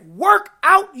say? Work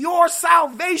out your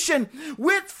salvation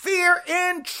with fear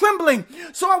and trembling.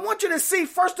 So I want you to see,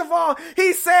 first of all,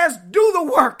 he says, do the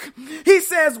work. He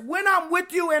says, when I'm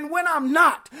with you and when I'm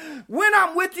not. When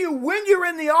I'm with you, when you're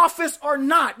in the office or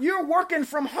not. You're working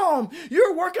from home.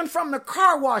 You're working from the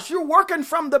car wash. You're working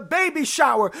from the baby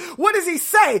shower. What does he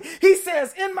say? He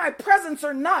says, in my presence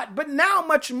or not, but now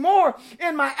much more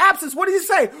in my absence. What does he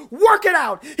say? Work it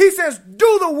out. He says,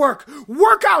 do the work.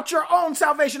 Work out your own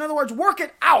salvation. In other words, work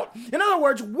it out. In other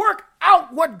words, work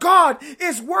out what God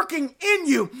is working in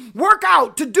you. Work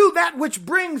out to do that which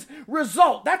brings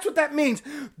result. That's what that means.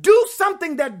 Do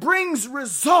something that brings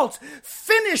results.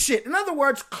 Finish it. In other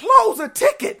words, close a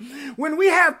ticket. When we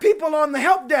have people on the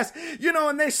help desk,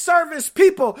 and they service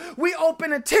people, we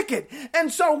open a ticket.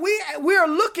 And so we are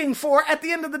looking for, at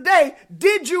the end of the day,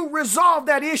 did you resolve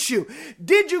that issue?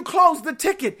 Did you close the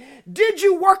ticket? Did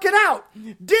you work it out?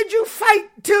 Did you fight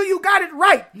till you got it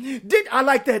right? I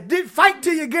like that. Did fight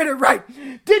till you get it right?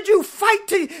 Did you fight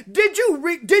till did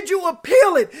you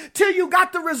appeal it till you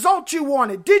got the result you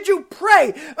wanted? Did you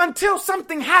pray until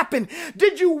something happened?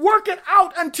 Did you work it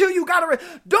out until you got it?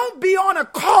 Don't be on a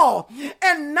call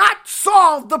and not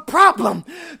solve the problem.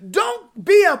 Don't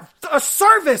be a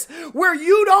service where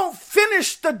you don't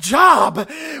finish the job.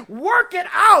 Work it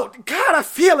out. God, I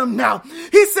feel him now.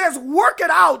 He says, work it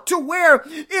out to where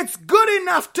it's good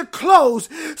enough to close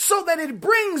so that it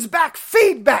brings back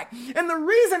feedback. And the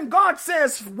reason God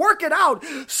says work it out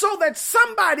so that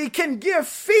somebody can give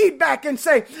feedback and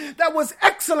say, that was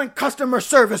excellent customer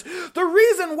service. The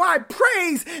reason why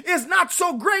praise is not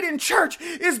so great in church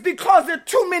is because there are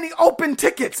too many open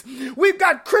tickets. We've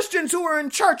got Christians who are in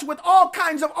church with all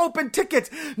kinds of open tickets.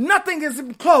 Nothing is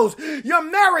closed. Your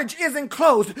marriage isn't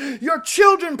closed. Your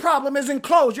children problem isn't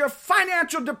closed. Your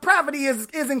financial depravity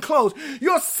isn't closed.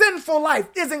 Your sinful life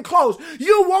isn't closed.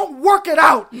 You won't work it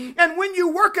out. And when you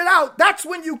work it out, that's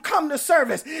when you come to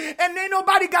service. And ain't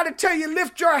nobody got to tell you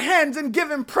lift your hands and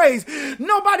give him praise.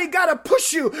 Nobody got to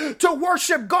push you to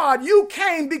worship God. You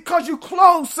came because you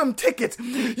closed some tickets.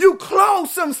 You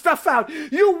closed some stuff out.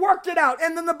 You worked it out.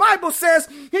 And then the Bible says,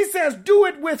 he says, do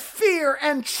it with fear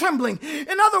and trembling.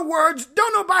 In other words,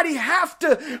 don't nobody have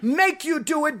to make you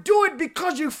do it. Do it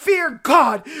because you fear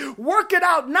God. Work it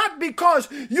out not because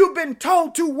you've been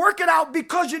told to. Work it out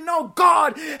because you know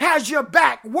God has your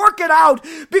back. Work it out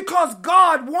because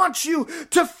God wants you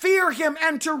to fear him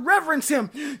and to reverence him.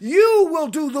 You will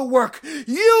do the work.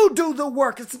 You do the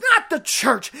work. It's not the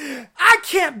church. I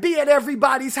can't be at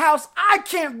everybody's house. I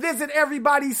can't visit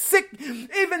everybody's sick.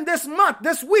 Even this month,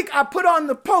 this week, I put on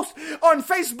the post on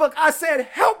Facebook. I said,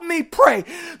 help me pray.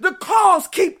 The calls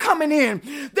keep coming in.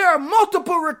 There are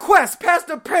multiple requests.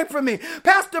 Pastor, pray for me.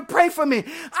 Pastor, pray for me.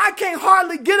 I can't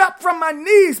hardly get up from my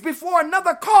knees before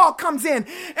another call comes in.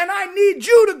 And I need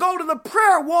you to go to the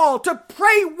prayer wall to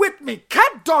pray with me.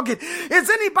 God dog it. Is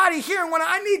anybody here when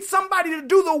I need somebody to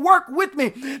do the work with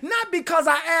me? Not because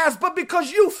I ask, but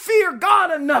because you fear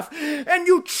God enough and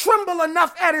you tremble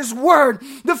enough at his word.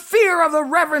 The fear of the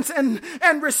reverence and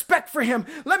respect for him.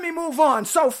 Let me move on.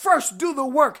 So first, do the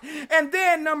work. And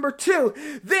then number two,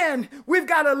 then we've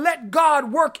got to let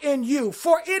God work in you.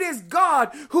 For it is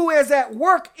God who is at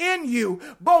work in you,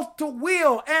 both to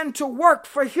will and to work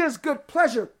for his good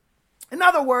pleasure. In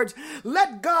other words,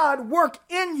 let God work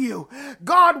in you.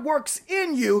 God works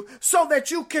in you so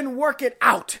that you can work it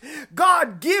out.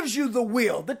 God gives you the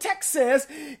will. The text says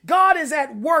God is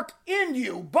at work in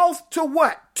you, both to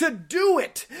what? To do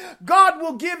it. God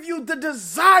will give you the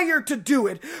desire to do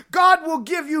it. God will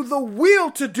give you the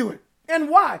will to do it. And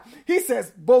why? He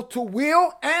says both to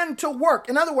will and to work.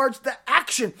 In other words, the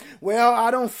action. Well, I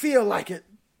don't feel like it.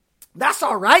 That's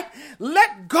all right.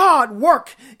 Let God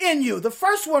work in you. The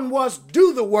first one was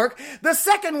do the work. The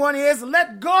second one is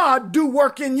let God do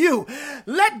work in you.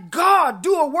 Let God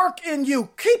do a work in you.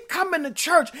 Keep coming to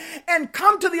church and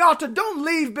come to the altar. Don't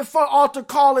leave before altar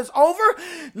call is over.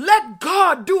 Let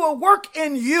God do a work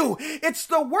in you. It's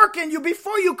the work in you.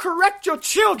 Before you correct your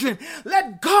children,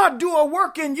 let God do a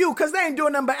work in you, because they ain't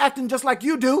doing nothing but acting just like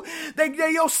you do. They're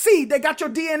your seed. They got your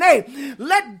DNA.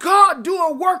 Let God do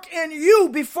a work in you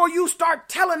before you you start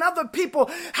telling other people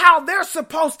how they're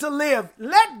supposed to live.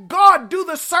 Let God do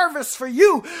the service for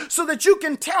you so that you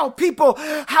can tell people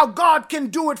how God can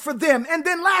do it for them. And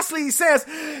then lastly, he says,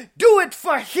 do it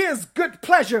for his good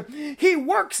pleasure. He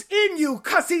works in you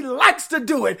because he likes to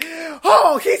do it.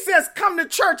 Oh, he says, come to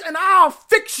church and I'll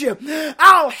fix you.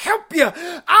 I'll help you.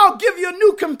 I'll give you a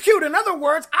new computer. In other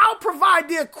words, I'll provide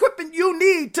the equipment you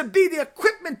need to be the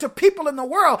equipment to people in the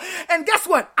world. And guess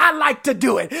what? I like to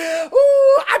do it.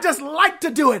 Ooh, I just like to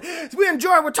do it.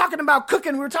 We're talking about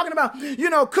cooking. We're talking about,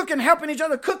 cooking, helping each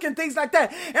other, cooking, things like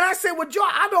that. And I said, well, Joy,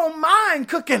 I don't mind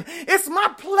cooking. It's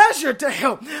my pleasure to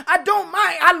help. I don't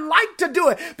mind. I like to do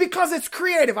it because it's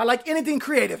creative. I like anything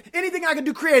creative. Anything I can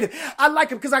do creative. I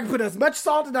like it because I can put as much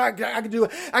salt as I can do.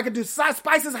 I can do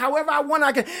spices however I want.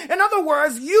 In other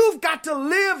words, you've got to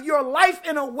live your life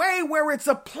in a way where it's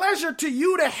a pleasure to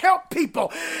you to help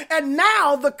people. And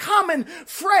now the common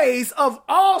phrase of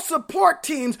all support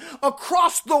teams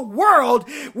across the world,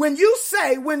 when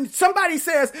somebody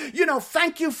says,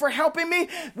 thank you for helping me,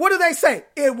 what do they say?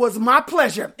 It was my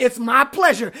pleasure. It's my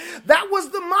pleasure. That was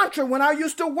the mantra when I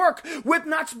used to work with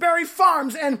Knott's Berry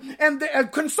Farms and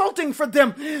consulting for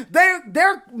them.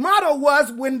 Their motto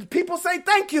was, when people say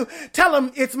thank you, tell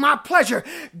them it's my pleasure.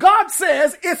 God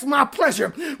says it's my pleasure.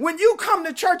 When you come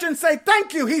to church and say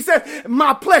thank you, he says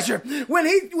my pleasure. When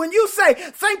you say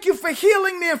thank you for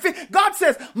healing me, God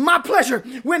says my pleasure.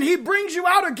 When he brings you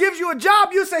out or gives you a job,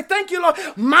 you say thank you, Lord,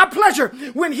 my pleasure.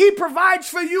 When he provides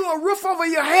for you a roof over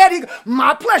your head,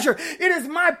 my pleasure. It is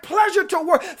my pleasure to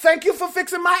work. Thank you for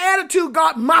fixing my attitude,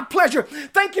 God, my pleasure.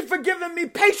 Thank you for giving me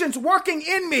patience working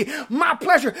in me, my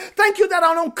pleasure. Thank you that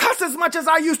I don't cuss as much as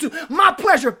I used to, my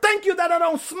pleasure. Thank you that I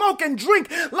don't smoke and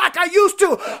drink like I used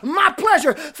to, my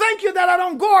pleasure. Thank you that I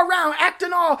don't go around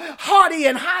acting all haughty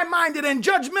and high-minded and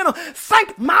judgmental.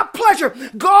 My pleasure.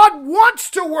 God wants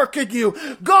to work in you.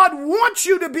 God wants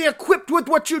you to be equipped with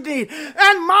what you need.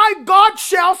 And my God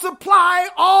shall supply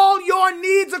all your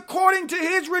needs according to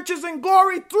his riches and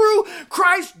glory through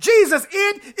Christ Jesus.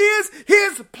 It is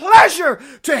his pleasure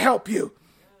to help you.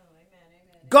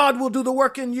 God will do the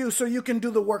work in you so you can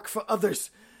do the work for others.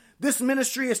 This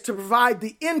ministry is to provide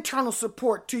the internal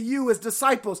support to you as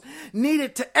disciples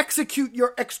needed to execute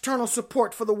your external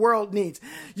support for the world needs.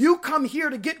 You come here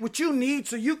to get what you need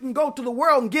so you can go to the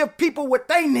world and give people what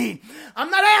they need. I'm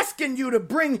not asking you to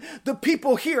bring the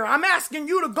people here. I'm asking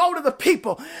you to go to the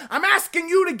people. I'm asking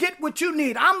you to get what you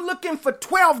need. I'm looking for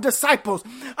 12 disciples.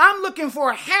 I'm looking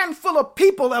for a handful of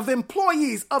people, of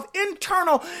employees, of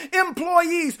internal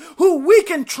employees who we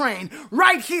can train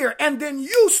right here. And then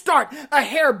you start a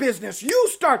hair business. You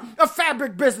start a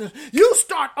fabric business. You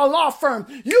start a law firm.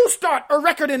 You start a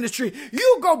record industry.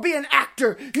 You go be an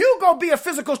actor. You go be a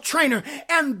physical trainer.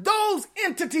 And those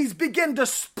entities begin to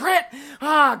spread.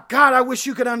 God, I wish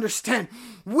you could understand.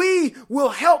 We will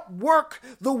help work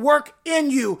the work in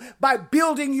you by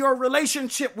building your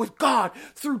relationship with God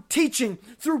through teaching,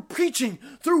 through preaching,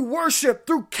 through worship,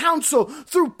 through counsel,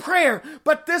 through prayer.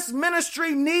 But this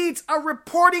ministry needs a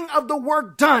reporting of the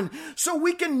work done so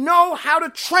we can know how to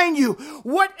train you.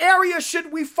 What area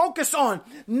should we focus on?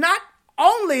 Not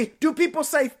only do people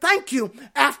say thank you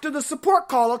after the support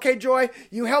call. Okay, Joy,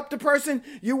 you helped a person,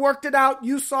 you worked it out,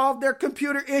 you solved their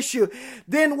computer issue.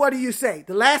 Then what do you say?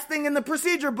 The last thing in the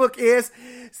procedure book is,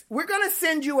 we're going to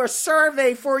send you a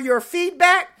survey for your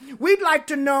feedback. We'd like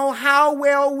to know how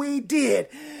well we did.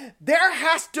 There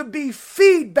has to be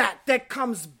feedback that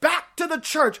comes back to the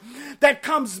church, that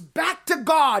comes back to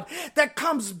God, that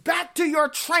comes back to your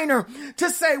trainer to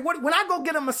say, when I go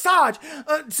get a massage,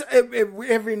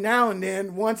 every now and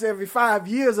then, once every 5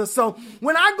 years or so,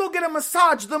 when I go get a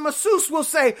massage, the masseuse will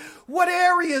say, what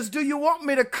areas do you want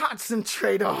me to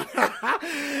concentrate on?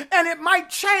 And it might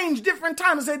change different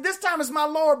times. Say, this time it's my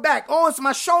lower back. Oh, it's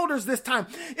my shoulders this time.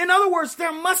 In other words,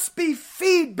 there must be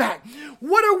feedback.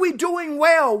 What are we doing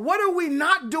well? What are we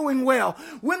not doing well?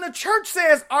 When the church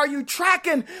says, are you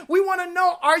tracking? We want to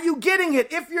know, are you getting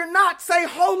it? If you're not, say,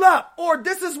 hold up, or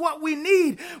this is what we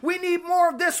need. We need more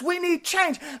of this. We need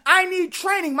change. I need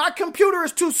training. My computer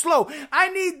is too slow. I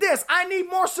need this. I need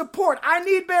more support. I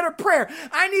need better prayer.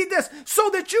 I need this so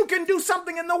that you can do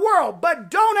something in the world. But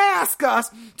don't ask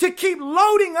us to keep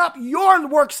loading up your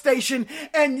workstation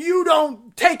and you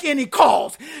don't take any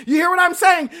calls. You hear what I'm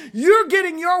saying? You're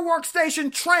getting your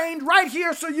workstation trained right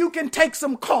here so you can take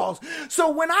some calls. So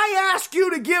when I ask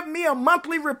you to give me a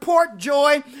monthly report,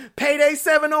 Joy, Payday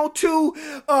 702,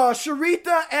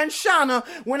 Sharita, and Shauna.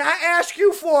 When I ask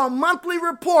you for a monthly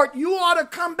report, you ought to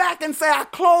come back and say, I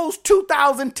closed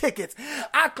 2,000 tickets.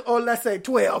 Or let's say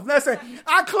 12. Let's say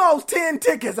I closed 10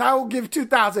 tickets. I will give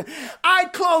 2,000. I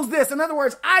closed this. In other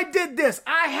words, I did this.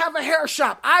 I have a hair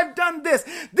shop. I've done this.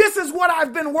 This is what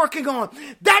I've been working on.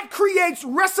 That creates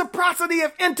reciprocity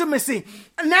of intimacy.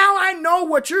 Now I know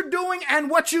what you're doing and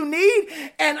what you need,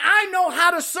 and I know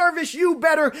how to service you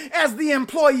better as the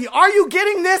employee. Are you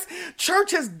getting this?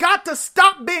 Church has got to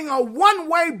stop being a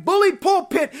one-way bully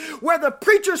pulpit where the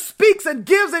preacher speaks and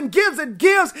gives and gives and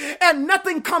gives and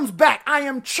nothing comes back. I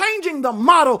am changing the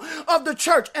model of the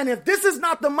church, and if this is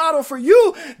not the model for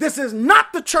you, this is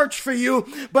not the church for you.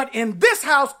 But in this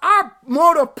house, our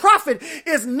mode of profit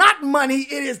is not money,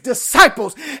 it is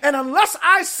disciples. And unless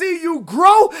I see you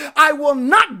grow, I will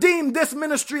not deem this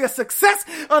ministry a success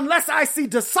unless I see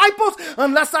disciples,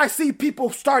 unless I see people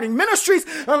starting ministries,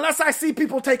 unless I see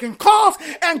people taking calls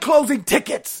and closing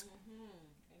tickets.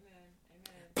 Amen.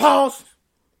 Pause.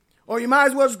 Or you might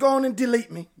as well just go on and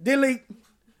delete me. Delete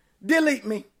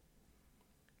me.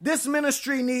 This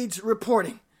ministry needs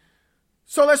reporting.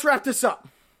 So let's wrap this up.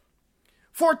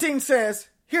 14 says,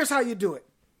 here's how you do it.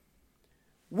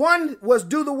 1 was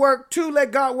do the work. 2,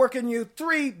 let God work in you.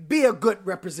 3, be a good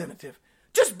representative.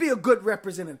 Just be a good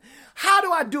representative. How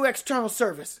do I do external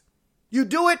service? You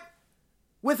do it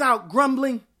without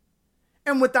grumbling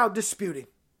and without disputing,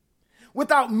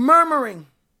 without murmuring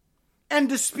and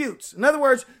disputes. In other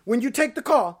words, when you take the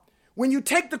call,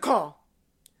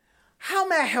 how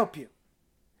may I help you?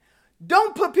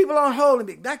 Don't put people on hold and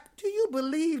be like, do you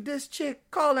believe this chick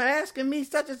calling asking me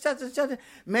such and such and such?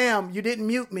 Ma'am, you didn't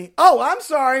mute me. Oh, I'm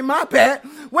sorry, my bad.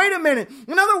 Wait a minute.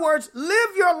 In other words, live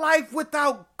your life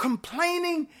without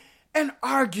complaining and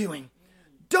arguing.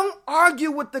 Don't argue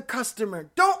with the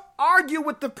customer. Don't argue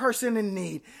with the person in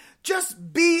need.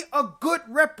 Just be a good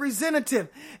representative.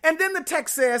 And then the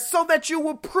text says, so that you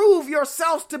will prove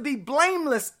yourselves to be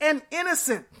blameless and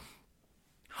innocent,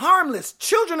 harmless,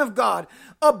 children of God,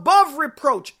 above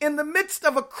reproach, in the midst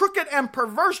of a crooked and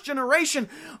perverse generation,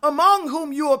 among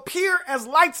whom you appear as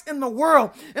lights in the world.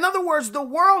 In other words, the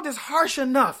world is harsh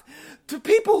enough. To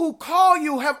people who call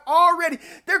you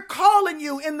they're calling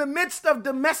you in the midst of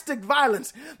domestic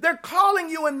violence. They're calling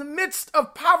you in the midst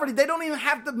of poverty. They don't even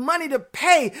have the money to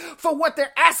pay for what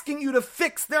they're asking you to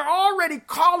fix. They're already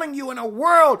calling you in a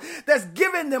world that's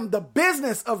giving them the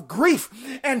business of grief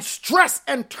and stress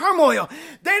and turmoil.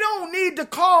 They don't need to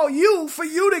call you for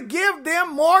you to give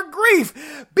them more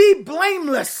grief. Be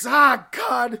blameless.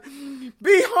 God.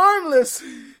 Be harmless.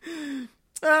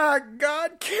 God,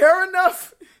 care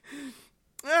enough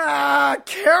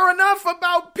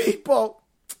about people.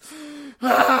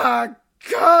 God,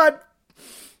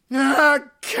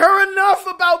 care enough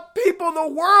about people. The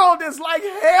world is like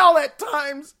hell at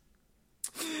times.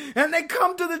 And they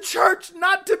come to the church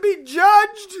not to be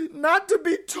judged, not to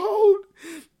be told.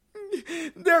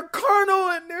 They're carnal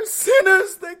and they're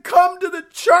sinners. They come to the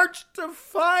church to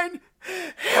find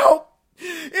help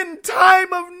in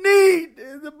time of need.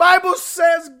 The Bible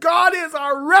says God is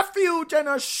our refuge and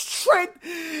our strength.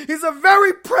 He's a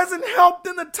very present help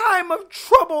in the time of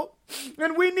trouble.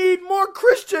 And we need more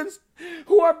Christians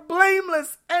who are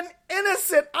blameless and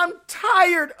innocent. I'm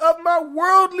tired of my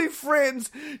worldly friends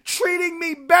treating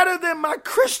me better than my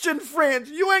Christian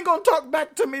friends. You ain't gonna talk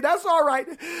back to me, that's all right.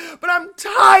 But I'm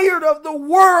tired of the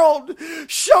world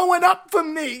showing up for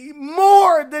me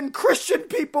more than Christian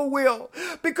people will.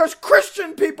 Because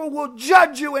Christian people will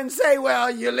judge you and say,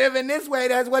 well, you're living this way,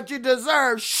 that's what you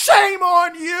deserve. Shame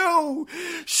on you!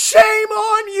 Shame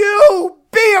on you!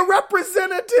 Be a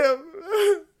representative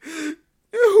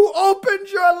who opened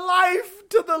your life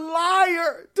to the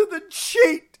liar, to the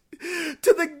cheat,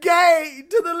 to the gay,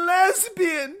 to the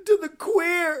lesbian, to the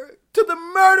queer, to the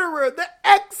murderer, the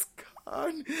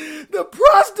ex-con, the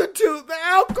prostitute, the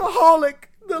alcoholic,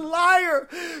 the liar.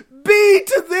 Be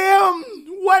to them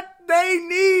what they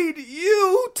need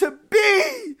you to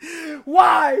be.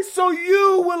 Why? So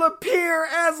you will appear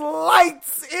as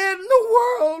lights in the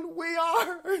world. We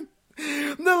are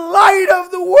the light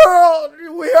of the world.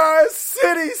 We are a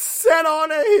city set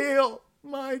on a hill.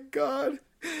 My God,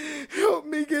 help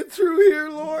me get through here,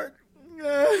 Lord.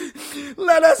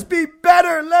 Let us be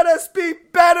better. Let us be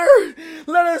better.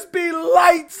 Let us be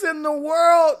lights in the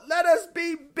world. Let us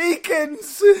be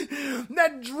beacons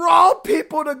that draw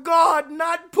people to God,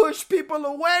 not push people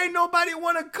away. Nobody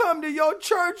want to come to your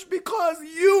church because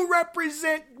you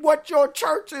represent what your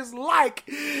church is like.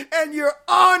 And you're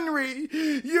ornery,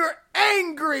 you're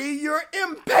angry, you're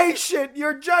impatient,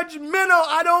 you're judgmental.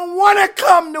 I don't want to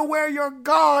come to where your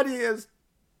God is.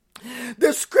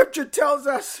 The scripture tells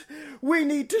us we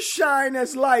need to shine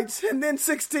as lights. And then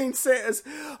 16 says,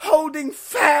 holding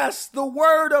fast the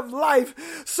word of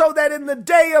life, so that in the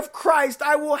day of Christ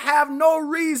I will have no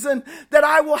reason, that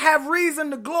I will have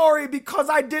reason to glory, because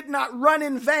I did not run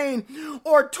in vain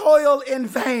or toil in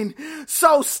vain.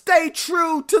 So stay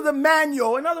true to the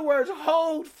manual. In other words,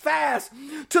 hold fast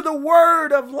to the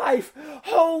word of life.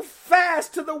 Hold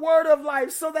fast to the word of life,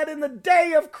 so that in the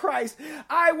day of Christ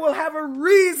I will have a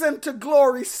reason to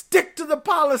glory. Stick to the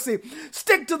policy.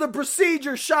 Stick to the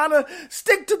procedure, Shauna.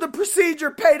 Stick to the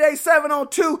procedure, Payday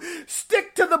 702.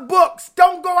 Stick to the books.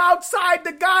 Don't go outside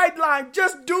the guideline.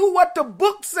 Just do what the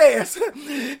book says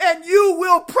and you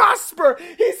will prosper.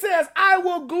 He says, I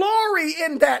will glory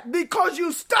in that because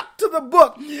you stuck to the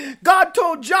book. God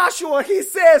told Joshua, he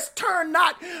says, turn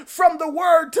not from the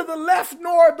word to the left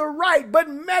nor the right, but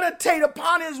meditate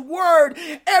upon his word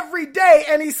every day.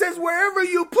 And he says, wherever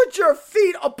you put your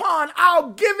feet upon,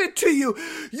 I'll give it to you.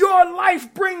 Your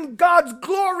life brings God's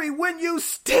glory when you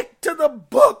stick to the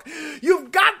book.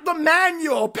 You've got the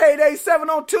manual, Payday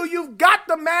 702. You've got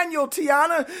the manual,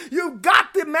 Tiana. You've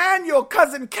got the manual,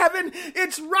 Cousin Kevin.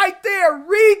 It's right there.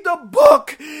 Read the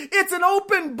book. It's an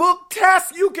open book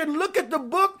test. You can look at the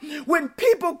book. When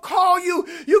people call you,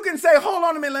 you can say, hold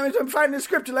on a minute. Let me find the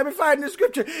scripture. Let me find the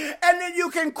scripture. And then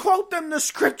you can quote them the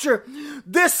scripture.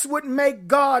 This would make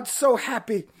God so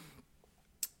happy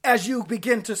as you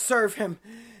begin to serve him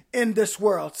in this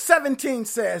world. 17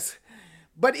 says,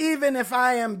 but even if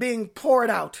I am being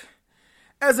poured out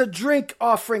as a drink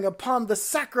offering upon the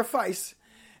sacrifice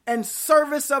and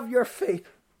service of your faith,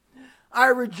 I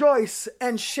rejoice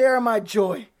and share my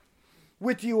joy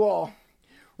with you all.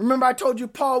 Remember, I told you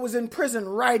Paul was in prison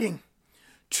writing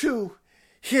to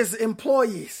his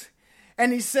employees.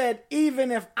 And he said,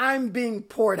 even if I'm being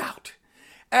poured out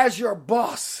as your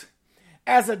boss,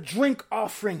 as a drink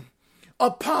offering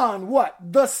upon what?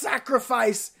 The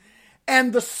sacrifice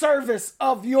and the service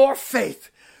of your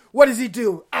faith. What does he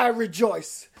do? I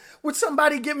rejoice. Would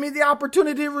somebody give me the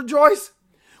opportunity to rejoice?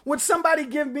 Would somebody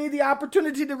give me the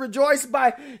opportunity to rejoice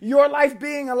by your life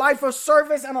being a life of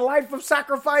service and a life of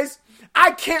sacrifice?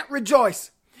 I can't rejoice.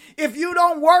 If you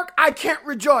don't work, I can't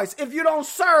rejoice. If you don't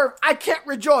serve, I can't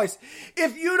rejoice.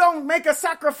 If you don't make a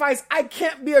sacrifice, I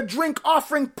can't be a drink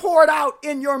offering poured out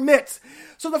in your midst.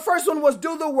 So the first one was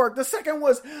do the work. The second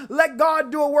was let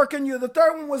God do a work in you. The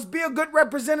third one was be a good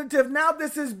representative. Now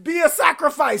this is be a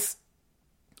sacrifice.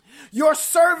 Your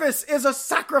service is a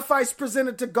sacrifice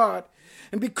presented to God.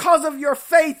 And because of your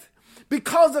faith,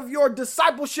 because of your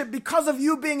discipleship, because of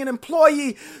you being an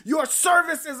employee, your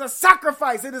service is a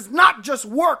sacrifice. It is not just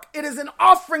work. It is an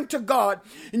offering to God.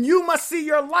 And you must see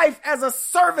your life as a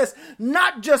service,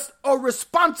 not just a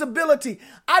responsibility.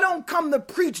 I don't come to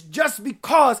preach just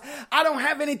because I don't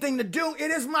have anything to do.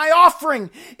 It is my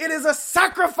offering. It is a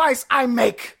sacrifice I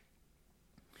make.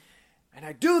 And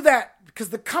I do that because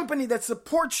the company that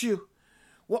supports you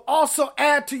will also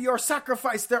add to your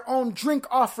sacrifice their own drink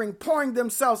offering, pouring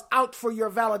themselves out for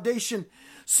your validation,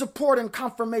 support, and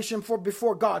confirmation for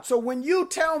before God. So when you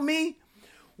tell me,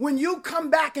 when you come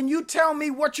back and you tell me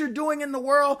what you're doing in the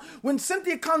world, when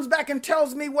Cynthia comes back and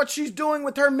tells me what she's doing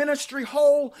with her ministry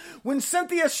whole, when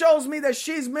Cynthia shows me that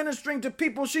she's ministering to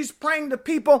people, she's praying to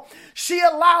people, she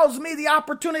allows me the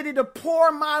opportunity to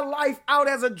pour my life out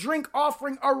as a drink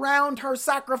offering around her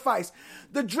sacrifice.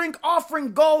 The drink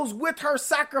offering goes with her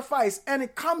sacrifice, and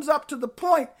it comes up to the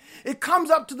point, it comes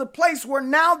up to the place where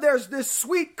now there's this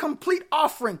sweet, complete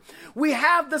offering. We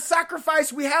have the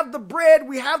sacrifice, we have the bread,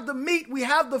 we have the meat, we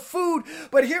have the food,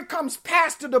 but here comes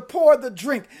Pastor to pour the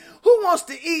drink. Who wants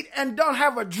to eat and don't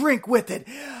have a drink with it?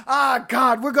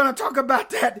 God, we're going to talk about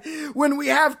that when we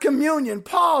have communion.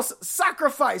 Paul's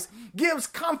sacrifice gives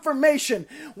confirmation.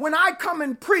 When I come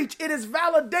and preach, it is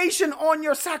validation on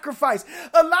your sacrifice.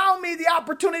 Allow me the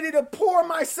opportunity to pour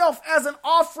myself as an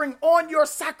offering on your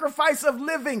sacrifice of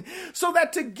living, so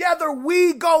that together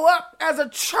we go up as a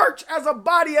church, as a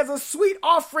body, as a sweet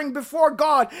offering before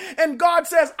God. And God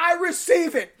says, I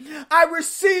receive it. it. I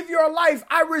receive your life.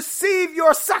 I receive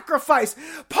your sacrifice.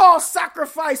 Paul's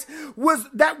sacrifice was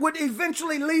that would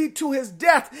eventually lead to his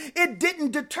death. It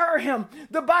didn't deter him.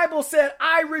 The Bible said,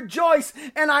 I rejoice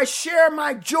and I share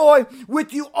my joy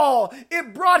with you all.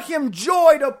 It brought him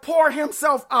joy to pour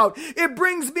himself out. It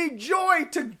brings me joy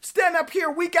to stand up here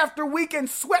week after week and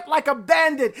sweat like a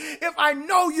bandit if I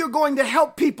know you're going to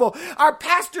help people. Our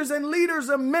pastors and leaders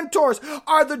and mentors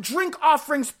are the drink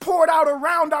offerings poured out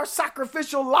around our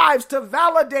sacrificial lives to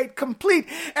validate, complete,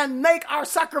 and make our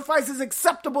sacrifices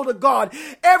acceptable to God.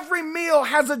 Every meal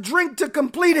has a drink to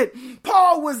complete it.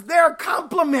 Paul was their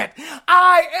complement.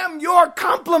 I am your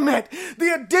complement.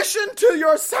 The addition to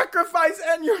your sacrifice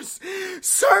and your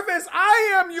service,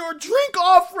 I am your drink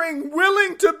offering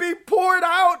willing to be poured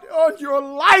out on your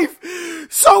life.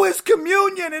 So is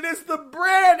communion. It is the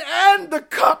bread and the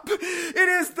cup. It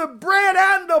is the bread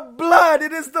and the blood.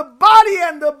 It is the body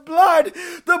and the blood.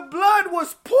 The blood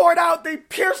was poured out. They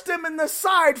pierced him in the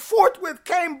side. Forthwith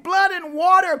came blood and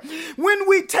water. When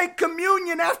we take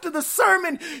communion after the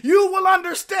sermon, you will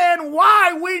understand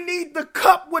why we need the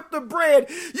cup with the bread.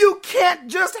 You can't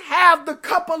just have the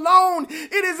cup alone.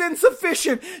 It is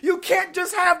insufficient. You can't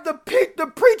just have the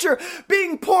preacher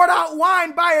being poured out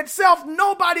wine by itself.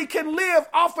 Nobody can live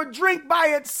off a drink by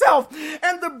itself.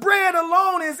 And the bread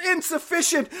alone is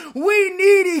insufficient. We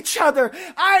need each other.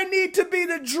 I need to be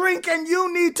the drink and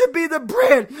you need to be the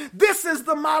bread. This is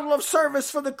the model of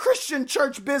service for the Christian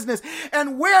church business.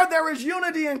 And where there is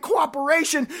unity and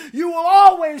cooperation, you will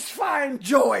always find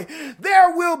joy.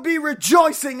 There will be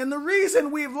rejoicing. And the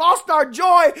reason we've lost our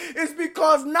joy is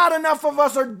because not enough of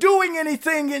us are doing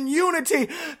anything in unity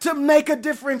to make a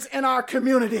difference in our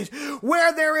communities.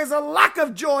 Where there is a lack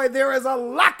of joy, there is a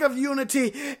lack of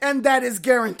unity, and that is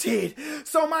guaranteed.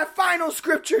 So my final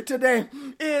scripture today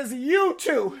is you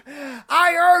too.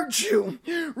 I urge you,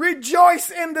 rejoice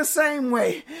in the same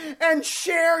way and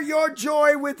share your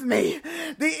joy with me.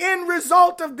 The end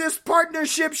result of this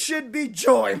partnership should be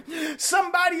joy.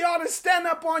 Somebody ought to stand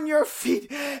up on your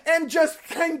feet and just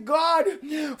thank God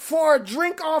for a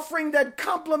drink offering that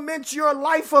complements your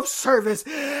life of service.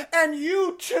 And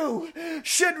you too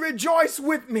should rejoice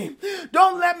with me.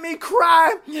 Don't let me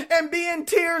cry and be in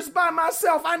tears by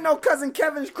myself. I know Cousin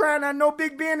Kevin's crying. I know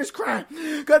Big Ben is crying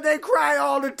because they cry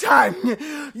all the time.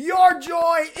 Your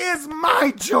joy is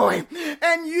my joy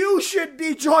and you should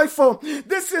be joyful.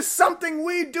 This is something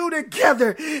we do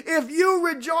together. If you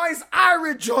rejoice, I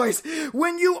rejoice.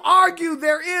 When you argue,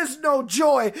 there is no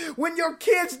joy. When your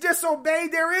kids disobey,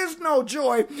 there is no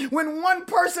joy. When one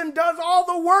person does all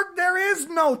the work, there is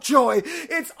no joy.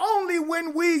 It's only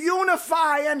when we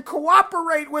unify and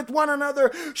cooperate with one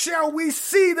another shall we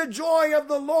see the joy of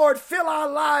the Lord fill our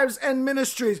lives and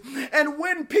ministries. And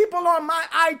when people on my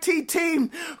IT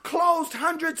team closed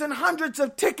hundreds and hundreds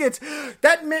of tickets,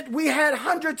 that meant we had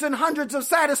hundreds and hundreds of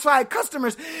satisfied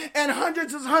customers, and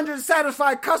hundreds and hundreds of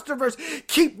satisfied customers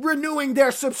keep renewing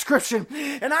their subscription.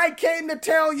 And I came to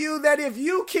tell you that if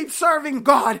you keep serving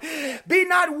God, be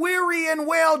not weary in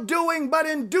well doing, but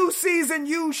in due season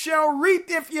you shall reap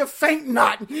if you faint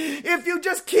not. If you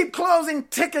just keep closing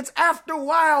tickets, after a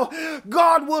while,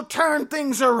 God will turn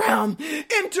things around.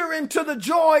 Enter into the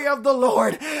joy of the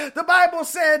Lord. The Bible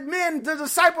said the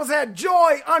disciples had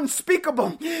joy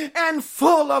unspeakable and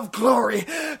full of glory.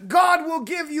 God will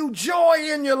give you joy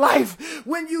in your life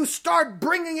when you start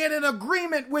bringing it in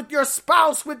agreement with your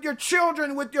spouse, with your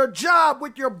children, with your job,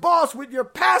 with your boss, with your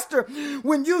pastor.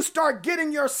 When you start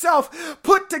getting yourself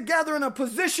put together in a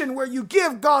position where you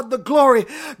give God the glory.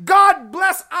 God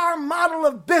bless our model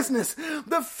of business.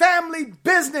 The family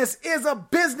business is a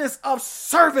business of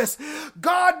service.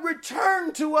 God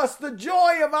return to us the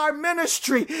joy of our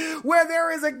ministry, where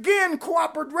there is again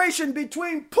cooperation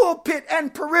between pulpit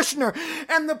and parishioner,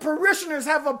 and the parishioners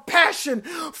have a passion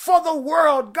for the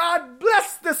world. God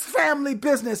bless this family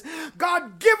business.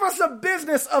 God give us a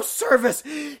business of service.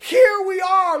 Here we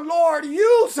are, Lord,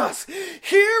 use us.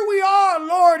 Here we are,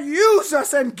 Lord, use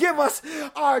us and give us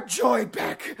our joy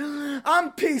back.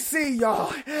 I'm PC,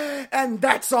 y'all, and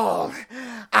that's all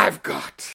I've got.